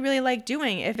something you really like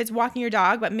doing. If it's walking your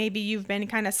dog, but maybe you've been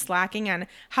kind of slacking on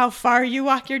how far you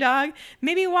walk your dog,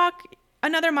 maybe walk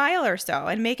another mile or so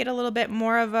and make it a little bit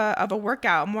more of a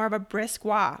workout, more of a brisk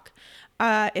walk.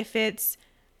 If it's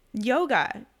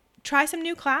yoga, try some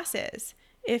new classes.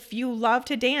 If you love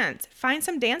to dance, find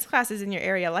some dance classes in your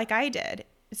area like I did.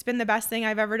 It's been the best thing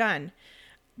I've ever done.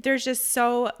 There's just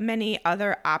so many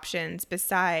other options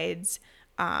besides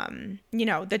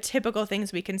the typical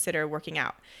things we consider working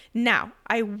out. Now,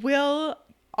 I will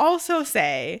also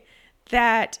say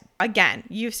that, again,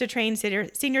 used to train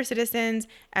senior citizens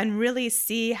and really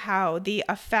see how the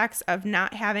effects of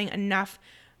not having enough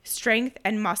strength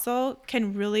and muscle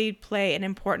can really play an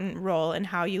important role in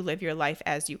how you live your life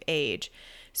as you age.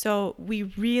 So we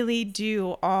really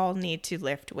do all need to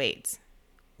lift weights.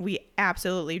 We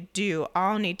absolutely do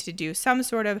all need to do some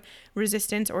sort of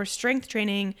resistance or strength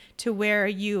training to where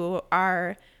you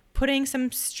are putting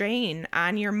some strain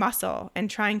on your muscle and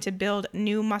trying to build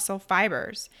new muscle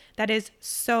fibers. That is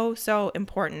so, so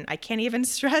important. I can't even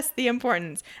stress the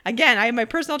importance. Again, I have my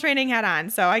personal training hat on,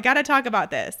 so I got to talk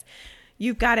about this.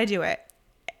 You've got to do it.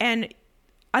 And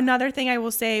another thing I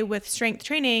will say with strength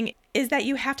training is that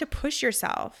you have to push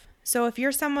yourself. So if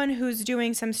you're someone who's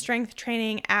doing some strength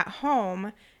training at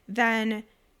home, then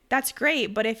that's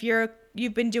great. But if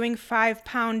you've been doing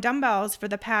 5-pound dumbbells for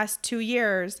the past 2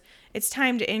 years, it's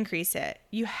time to increase it.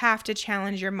 You have to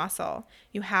challenge your muscle.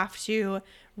 You have to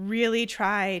really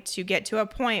try to get to a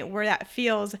point where that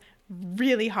feels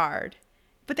really hard.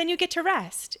 But then you get to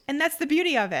rest. And that's the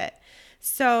beauty of it.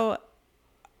 So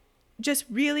just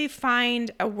really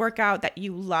find a workout that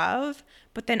you love,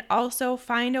 but then also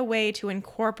find a way to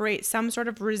incorporate some sort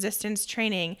of resistance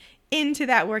training into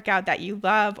that workout that you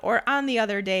love, or on the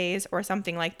other days or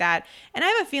something like that. And I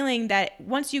have a feeling that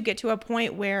once you get to a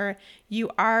point where you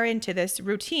are into this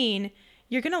routine,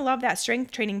 you're going to love that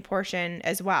strength training portion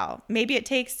as well. Maybe it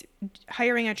takes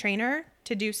hiring a trainer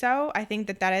to do so. I think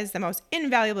that is the most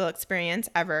invaluable experience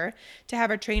ever. To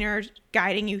have a trainer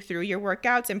guiding you through your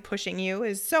workouts and pushing you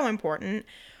is so important.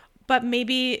 But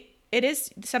maybe it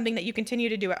is something that you continue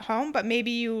to do at home, but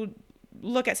maybe you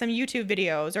look at some YouTube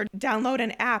videos or download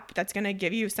an app that's going to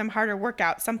give you some harder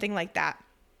workout, something like that.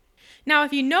 Now,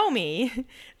 if you know me,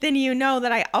 then you know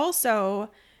that I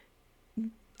also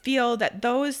feel that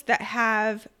those that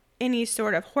have any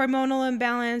sort of hormonal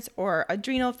imbalance or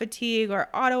adrenal fatigue or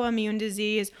autoimmune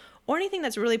disease or anything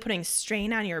that's really putting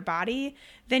strain on your body,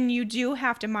 then you do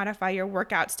have to modify your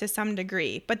workouts to some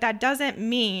degree. But that doesn't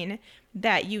mean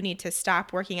that you need to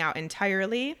stop working out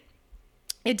entirely.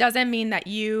 It doesn't mean that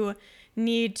you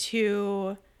need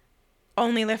to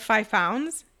only lift 5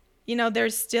 pounds.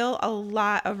 There's still a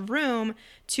lot of room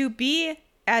to be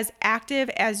as active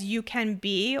as you can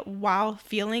be while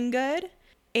feeling good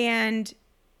and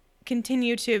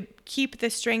continue to keep the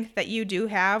strength that you do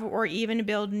have, or even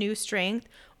build new strength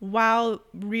while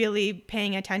really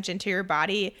paying attention to your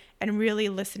body and really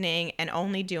listening and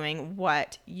only doing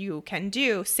what you can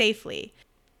do safely.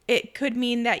 It could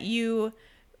mean that you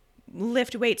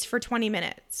lift weights for 20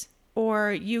 minutes,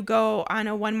 or you go on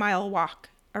a 1-mile walk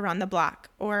around the block,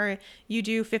 or you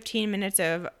do 15 minutes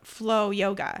of flow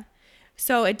yoga.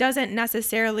 So it doesn't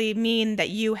necessarily mean that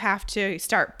you have to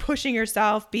start pushing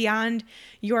yourself beyond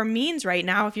your means right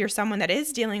now if you're someone that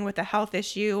is dealing with a health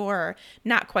issue or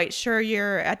not quite sure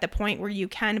you're at the point where you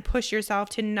can push yourself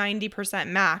to 90%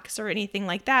 max or anything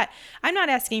like that. I'm not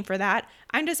asking for that.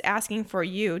 I'm just asking for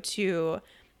you to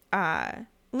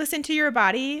listen to your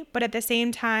body, but at the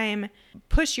same time,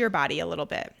 push your body a little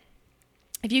bit.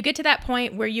 If you get to that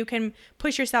point where you can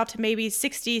push yourself to maybe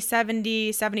 60,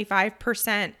 70,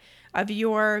 75% of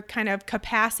your kind of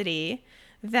capacity,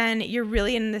 then you're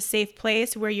really in the safe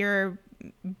place where you're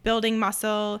building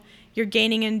muscle, you're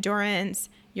gaining endurance,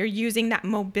 you're using that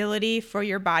mobility for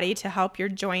your body to help your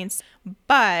joints,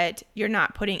 but you're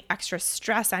not putting extra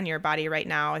stress on your body right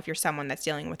now if you're someone that's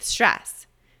dealing with stress.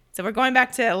 So we're going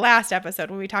back to last episode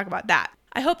when we talk about that.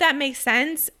 I hope that makes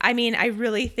sense. I mean, I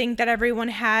really think that everyone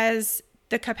has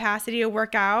the capacity to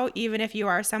work out, even if you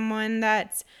are someone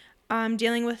that's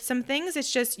dealing with some things.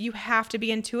 It's just you have to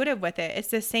be intuitive with it. It's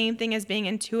the same thing as being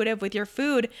intuitive with your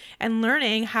food and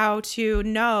learning how to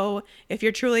know if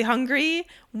you're truly hungry,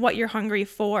 what you're hungry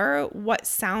for, what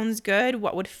sounds good,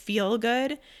 what would feel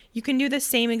good. You can do the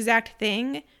same exact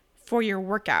thing for your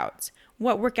workouts.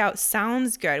 What workout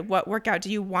sounds good? What workout do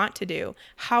you want to do?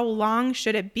 How long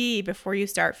should it be before you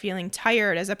start feeling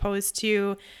tired as opposed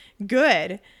to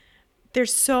good?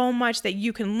 There's so much that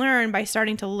you can learn by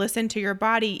starting to listen to your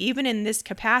body, even in this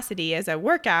capacity as a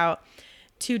workout,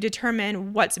 to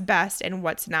determine what's best and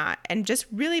what's not. And just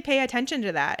really pay attention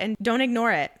to that and don't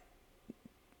ignore it.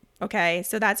 Okay,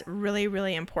 so that's really,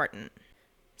 really important.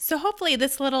 So hopefully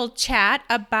this little chat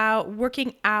about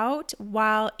working out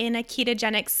while in a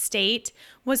ketogenic state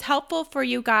was helpful for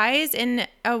you guys in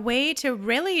a way to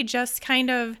really just kind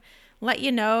of let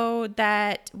you know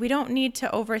that we don't need to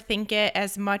overthink it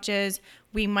as much as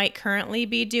we might currently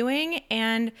be doing,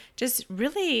 and just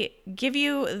really give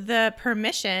you the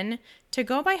permission to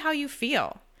go by how you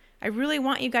feel. I really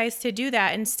want you guys to do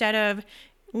that instead of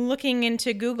looking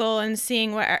into Google and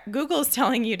seeing what Google's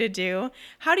telling you to do.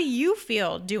 How do you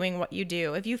feel doing what you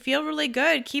do? If you feel really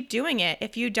good, keep doing it.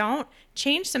 If you don't,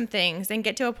 change some things and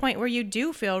get to a point where you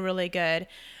do feel really good.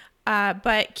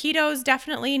 But keto is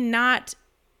definitely not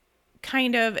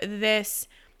kind of this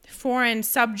foreign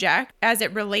subject as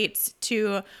it relates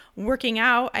to working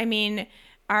out. I mean,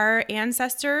 our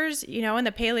ancestors, in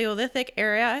the Paleolithic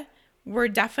era, were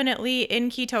definitely in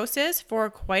ketosis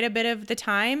for quite a bit of the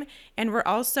time. And we're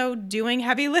also doing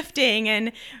heavy lifting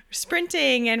and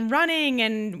sprinting and running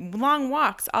and long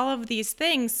walks, all of these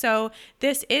things. So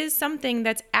this is something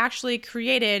that's actually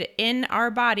created in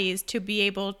our bodies to be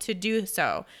able to do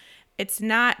so. It's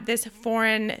not this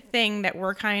foreign thing that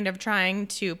we're kind of trying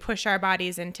to push our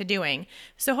bodies into doing.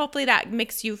 So hopefully that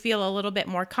makes you feel a little bit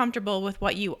more comfortable with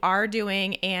what you are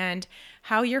doing and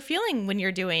how you're feeling when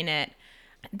you're doing it.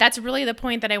 That's really the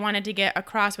point that I wanted to get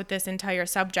across with this entire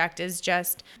subject, is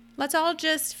just let's all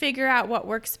just figure out what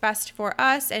works best for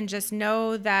us and just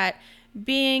know that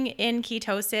being in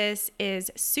ketosis is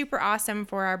super awesome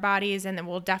for our bodies, and it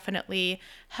will definitely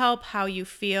help how you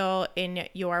feel in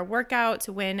your workouts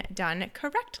when done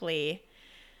correctly.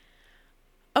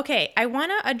 Okay, I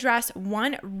want to address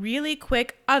one really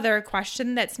quick other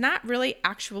question that's not really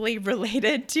actually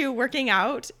related to working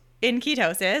out in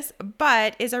ketosis,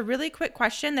 but is a really quick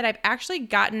question that I've actually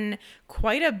gotten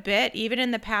quite a bit even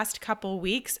in the past couple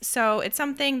weeks. So it's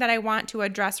something that I want to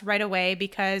address right away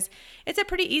because it's a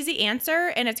pretty easy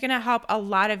answer and it's going to help a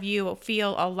lot of you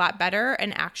feel a lot better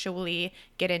and actually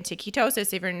get into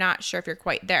ketosis if you're not sure if you're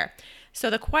quite there. So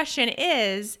the question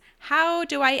is, how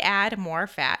do I add more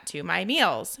fat to my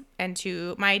meals and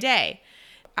to my day?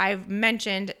 I've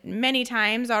mentioned many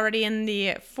times already in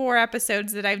the 4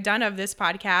 episodes that I've done of this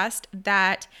podcast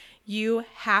that you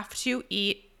have to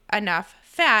eat enough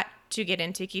fat to get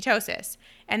into ketosis.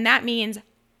 And that means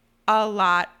a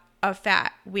lot of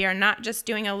fat. We are not just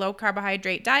doing a low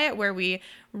carbohydrate diet where we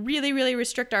really, really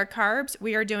restrict our carbs.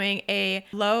 We are doing a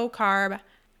low carb,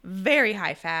 very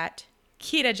high fat,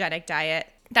 ketogenic diet.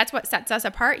 That's what sets us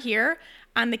apart here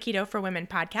on the Keto for Women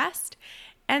podcast.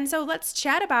 And so let's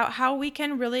chat about how we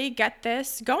can really get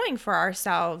this going for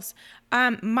ourselves.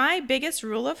 My biggest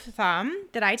rule of thumb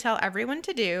that I tell everyone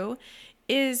to do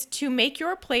is to make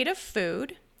your plate of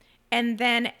food and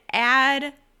then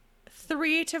add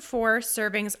 3 to 4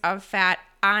 servings of fat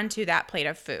onto that plate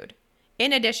of food,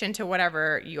 in addition to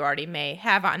whatever you already may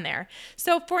have on there.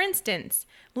 So for instance,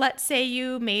 let's say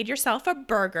you made yourself a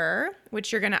burger,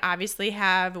 which you're going to obviously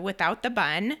have without the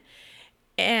bun,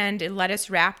 and lettuce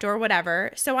wrapped or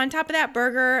whatever. So on top of that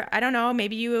burger, I don't know,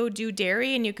 maybe you do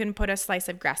dairy and you can put a slice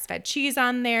of grass-fed cheese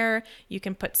on there. You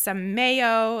can put some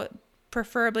mayo,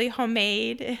 preferably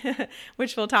homemade,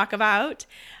 which we'll talk about.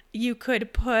 You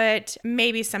could put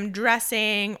maybe some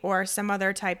dressing or some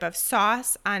other type of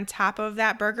sauce on top of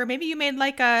that burger. Maybe you made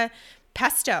like a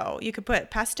pesto. You could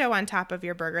put pesto on top of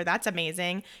your burger. That's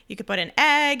amazing. You could put an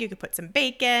egg. You could put some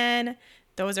bacon.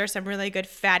 Those are some really good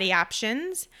fatty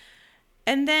options.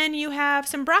 And then you have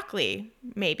some broccoli,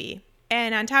 maybe.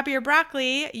 And on top of your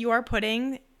broccoli, you are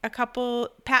putting a couple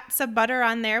pats of butter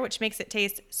on there, which makes it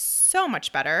taste so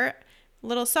much better. A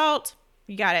little salt,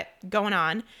 you got it going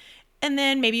on. And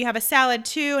then maybe you have a salad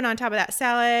too. And on top of that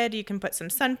salad, you can put some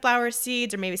sunflower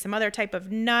seeds or maybe some other type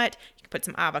of nut. You could put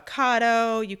some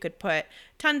avocado. You could put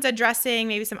tons of dressing,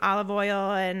 maybe some olive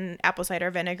oil and apple cider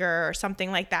vinegar or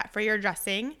something like that for your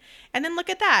dressing. And then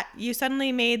look at that. You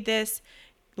suddenly made this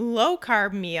low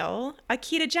carb meal a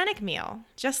ketogenic meal,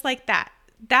 just like that.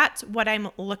 That's what I'm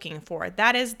looking for.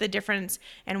 That is the difference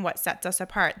and what sets us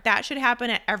apart. That should happen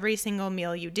at every single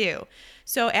meal you do.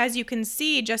 So as you can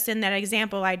see, just in that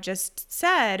example I just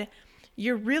said,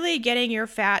 you're really getting your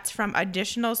fats from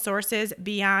additional sources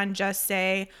beyond just,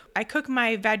 say, I cook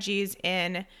my veggies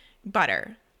in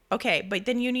butter. Okay, but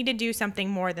then you need to do something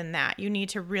more than that. You need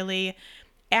to really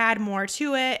add more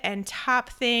to it and top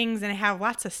things and have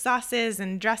lots of sauces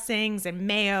and dressings and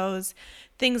mayos,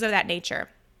 things of that nature.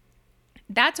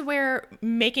 That's where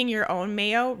making your own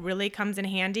mayo really comes in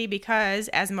handy because,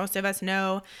 as most of us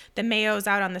know, the mayos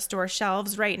out on the store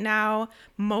shelves right now,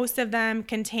 most of them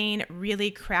contain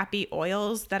really crappy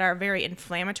oils that are very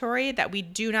inflammatory that we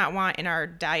do not want in our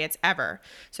diets ever.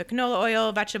 So canola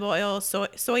oil, vegetable oil,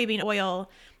 soybean oil,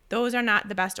 those are not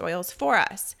the best oils for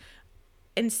us.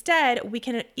 Instead, we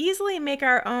can easily make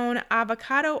our own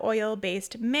avocado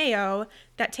oil-based mayo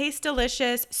that tastes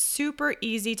delicious, super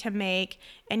easy to make,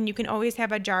 and you can always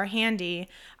have a jar handy.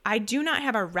 I do not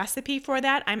have a recipe for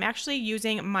that. I'm actually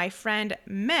using my friend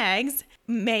Meg's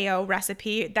mayo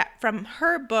recipe that from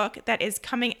her book that is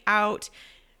coming out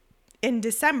in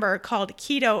December called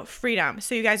Keto Freedom.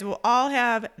 So you guys will all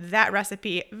have that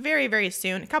recipe very, very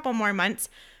soon, a couple more months.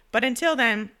 But until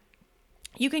then,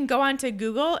 you can go onto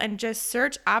Google and just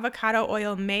search avocado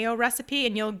oil mayo recipe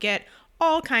and you'll get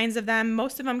all kinds of them.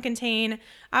 Most of them contain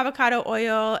avocado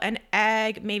oil, an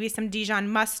egg, maybe some Dijon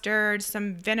mustard,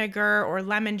 some vinegar or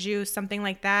lemon juice, something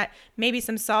like that, maybe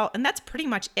some salt, and that's pretty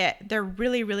much it. They're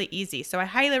really, really easy. So I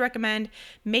highly recommend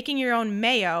making your own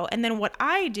mayo. And then what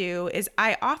I do is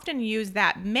I often use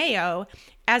that mayo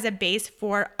as a base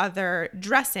for other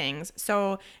dressings.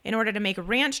 So in order to make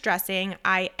ranch dressing,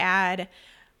 I add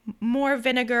more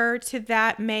vinegar to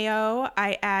that mayo.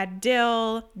 I add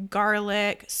dill,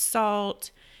 garlic, salt,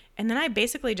 and then I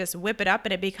basically just whip it up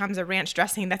and it becomes a ranch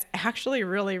dressing that's actually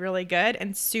really, really good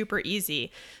and super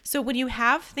easy. So when you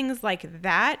have things like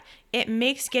that, it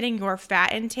makes getting your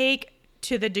fat intake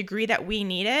to the degree that we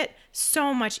need it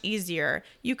so much easier.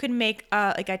 You could make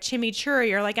like a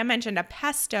chimichurri or, like I mentioned, a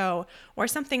pesto or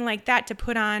something like that to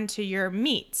put on to your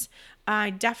meats.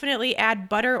 Definitely add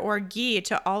butter or ghee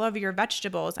to all of your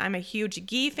vegetables. I'm a huge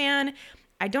ghee fan.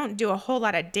 I don't do a whole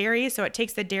lot of dairy, so it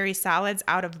takes the dairy solids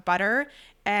out of butter,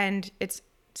 and it's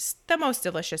the most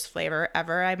delicious flavor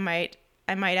ever, I might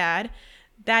add.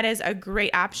 That is a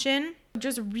great option.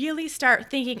 Just really start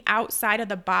thinking outside of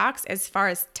the box as far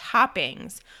as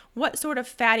toppings. What sort of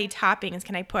fatty toppings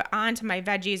can I put onto my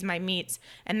veggies, my meats,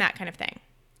 and that kind of thing.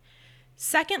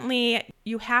 Secondly,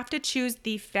 you have to choose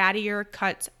the fattier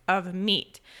cuts of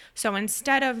meat. So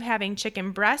instead of having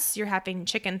chicken breasts, you're having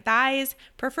chicken thighs,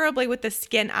 preferably with the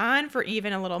skin on for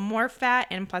even a little more fat,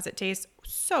 and plus it tastes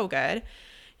so good.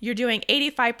 You're doing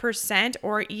 85%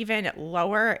 or even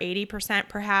lower, 80%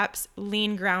 perhaps,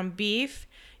 lean ground beef.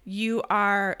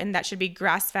 And that should be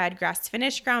grass-fed,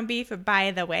 grass-finished ground beef,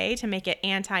 by the way, to make it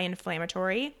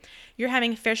anti-inflammatory. You're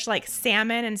having fish like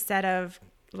salmon instead of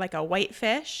like a white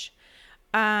fish.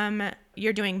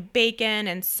 You're doing bacon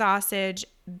and sausage,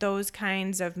 those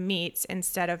kinds of meats,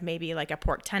 instead of maybe like a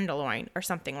pork tenderloin or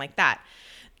something like that.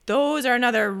 Those are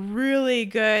another really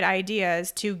good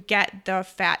ideas to get the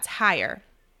fats higher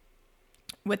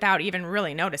without even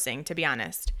really noticing, to be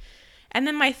honest. And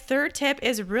then my third tip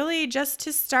is really just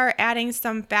to start adding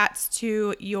some fats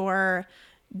to your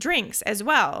drinks as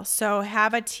well. So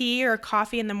have a tea or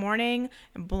coffee in the morning,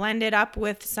 blend it up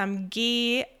with some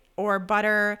ghee or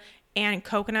butter and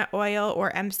coconut oil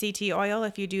or MCT oil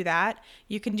if you do that.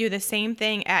 You can do the same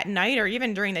thing at night or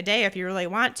even during the day if you really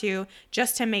want to,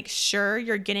 just to make sure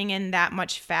you're getting in that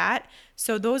much fat.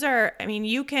 So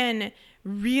you can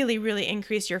really, really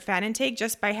increase your fat intake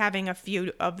just by having a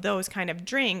few of those kind of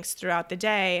drinks throughout the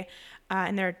day.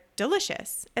 And they're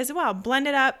delicious as well. Blend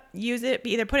it up, use it,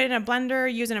 either put it in a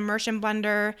blender, use an immersion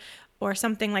blender, or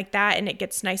something like that, and it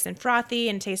gets nice and frothy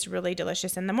and tastes really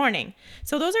delicious in the morning.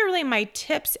 So those are really my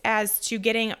tips as to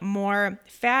getting more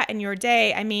fat in your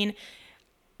day. I mean,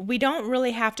 we don't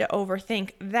really have to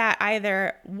overthink that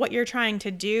either. What you're trying to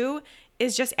do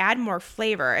is just add more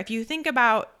flavor. If you think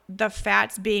about the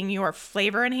fats being your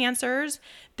flavor enhancers,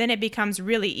 then it becomes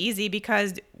really easy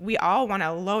because we all want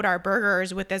to load our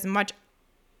burgers with as much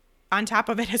on top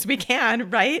of it as we can,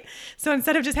 right? So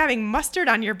instead of just having mustard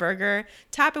on your burger,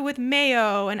 top it with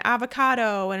mayo and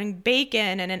avocado and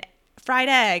bacon and a fried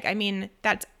egg. I mean,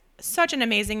 that's such an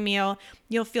amazing meal.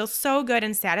 You'll feel so good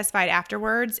and satisfied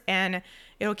afterwards, and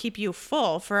it'll keep you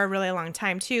full for a really long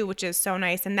time too, which is so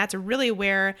nice. And that's really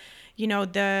where,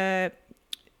 the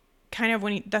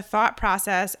thought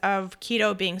process of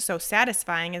keto being so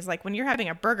satisfying is like when you're having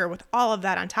a burger with all of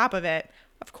that on top of it,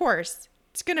 of course,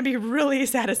 it's going to be really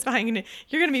satisfying and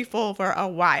you're going to be full for a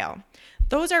while.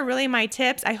 Those are really my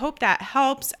tips. I hope that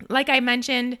helps. Like I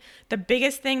mentioned, the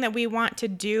biggest thing that we want to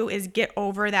do is get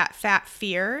over that fat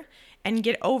fear and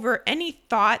get over any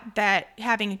thought that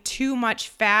having too much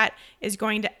fat is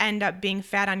going to end up being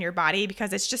fat on your body,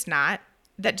 because it's just not.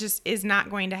 That just is not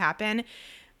going to happen.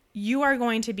 You are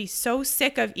going to be so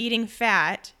sick of eating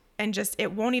fat and just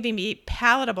it won't even be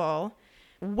palatable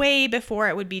way before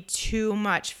it would be too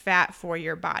much fat for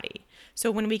your body.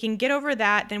 So when we can get over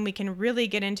that, then we can really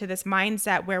get into this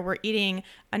mindset where we're eating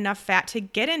enough fat to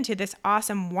get into this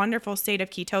awesome, wonderful state of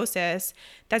ketosis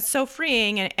that's so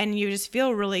freeing, and you just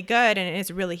feel really good, and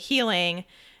it's really healing,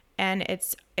 and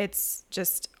it's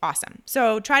just awesome.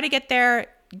 So try to get there,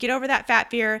 get over that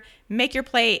fat fear, make your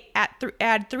plate,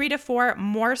 add 3 to 4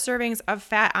 more servings of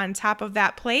fat on top of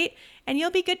that plate, and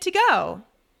you'll be good to go.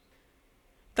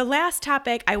 The last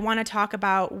topic I want to talk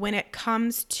about when it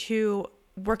comes to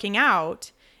working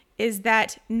out is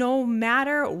that no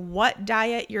matter what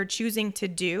diet you're choosing to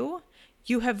do,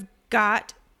 you have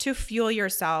got to fuel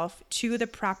yourself to the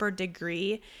proper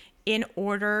degree in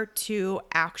order to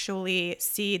actually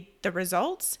see the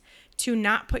results, to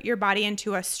not put your body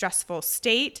into a stressful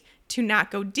state, to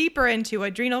not go deeper into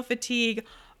adrenal fatigue,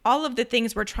 all of the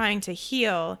things we're trying to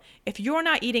heal. If you're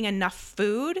not eating enough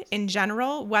food in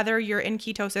general, whether you're in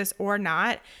ketosis or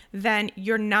not, then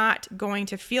you're not going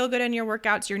to feel good in your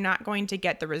workouts. You're not going to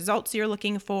get the results you're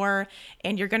looking for,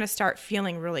 and you're going to start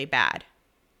feeling really bad.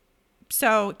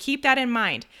 So keep that in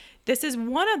mind. This is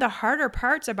one of the harder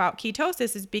parts about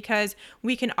ketosis, is because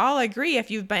we can all agree if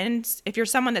you're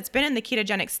someone that's been in the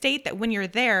ketogenic state, that when you're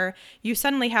there, you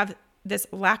suddenly have this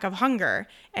lack of hunger.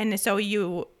 And so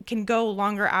you can go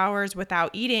longer hours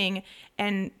without eating,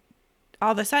 and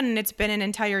all of a sudden it's been an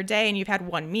entire day and you've had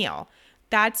one meal.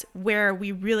 That's where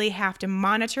we really have to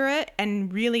monitor it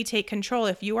and really take control.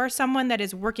 If you are someone that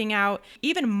is working out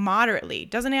even moderately,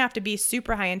 doesn't have to be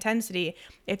super high intensity.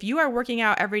 If you are working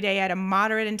out every day at a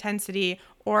moderate intensity,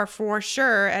 or for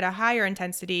sure at a higher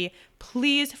intensity,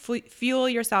 please fuel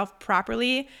yourself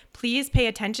properly. Please pay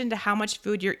attention to how much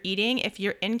food you're eating. If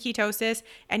you're in ketosis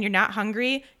and you're not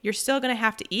hungry, you're still going to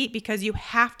have to eat, because you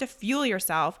have to fuel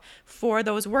yourself for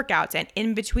those workouts and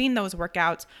in between those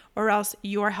workouts, or else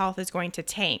your health is going to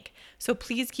tank. So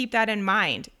please keep that in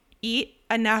mind. Eat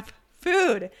enough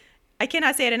food. I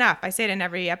cannot say it enough. I say it in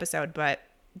every episode, but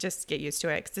just get used to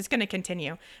it, because it's going to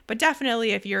continue. But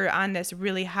definitely, if you're on this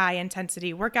really high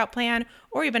intensity workout plan,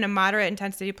 or even a moderate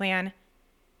intensity plan,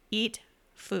 eat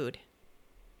food.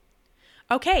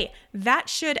 Okay, that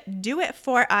should do it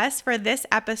for us for this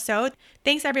episode.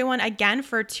 Thanks everyone again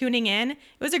for tuning in. It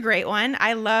was a great one.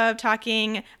 I love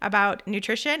talking about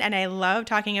nutrition and I love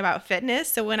talking about fitness.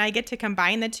 So when I get to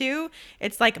combine the two,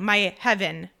 it's like my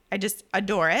heaven. I just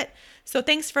adore it. So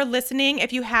thanks for listening.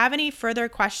 If you have any further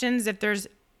questions, if there's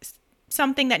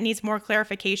something that needs more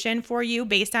clarification for you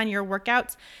based on your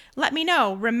workouts, let me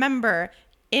know. Remember,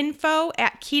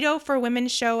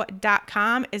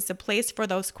 info@ketoforwomenshow.com is the place for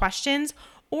those questions.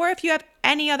 Or if you have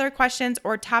any other questions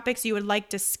or topics you would like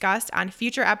discussed on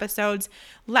future episodes,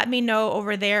 let me know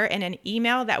over there in an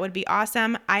email. That would be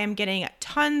awesome. I am getting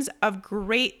tons of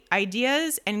great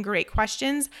ideas and great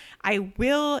questions. I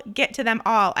will get to them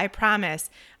all, I promise.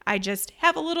 I just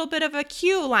have a little bit of a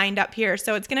queue lined up here,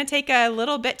 so it's going to take a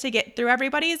little bit to get through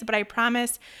everybody's, but I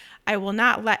promise I will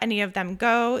not let any of them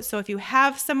go. So if you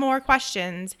have some more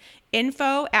questions,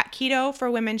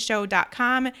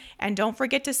 info@ketoforwomenshow.com, and don't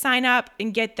forget to sign up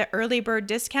and get the early bird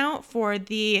discount for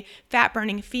the Fat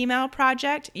Burning Female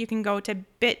project. You can go to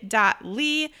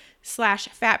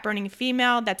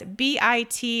bit.ly/fatburningfemale. That's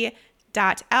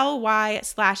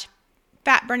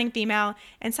bit.ly/fatburningfemale,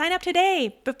 and sign up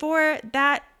today before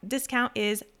that discount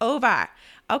is over.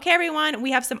 Okay, everyone,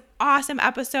 we have some awesome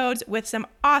episodes with some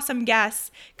awesome guests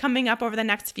coming up over the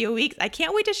next few weeks. I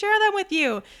can't wait to share them with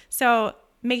you. So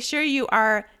make sure you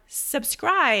are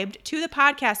subscribed to the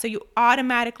podcast so you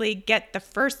automatically get the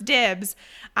first dibs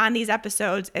on these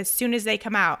episodes as soon as they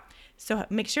come out. So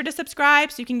make sure to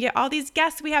subscribe so you can get all these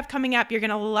guests we have coming up. You're going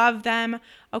to love them.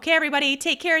 Okay, everybody,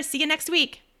 take care. See you next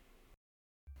week.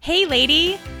 Hey,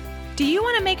 lady. Do you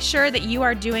want to make sure that you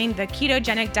are doing the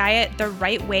ketogenic diet the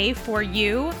right way for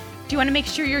you? Do you want to make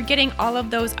sure you're getting all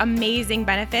of those amazing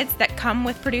benefits that come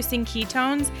with producing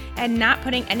ketones and not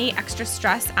putting any extra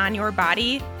stress on your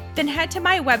body? Then head to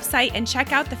my website and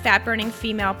check out the Fat Burning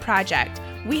Female project.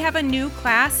 We have a new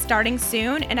class starting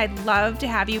soon, and I'd love to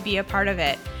have you be a part of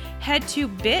it. head to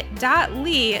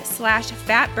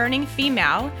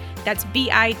bit.ly/fatburningfemale. That's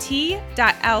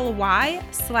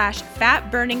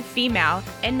bit.ly/fatburningfemale,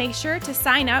 and make sure to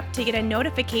sign up to get a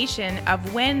notification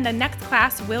of when the next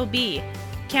class will be.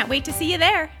 Can't wait to see you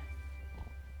there.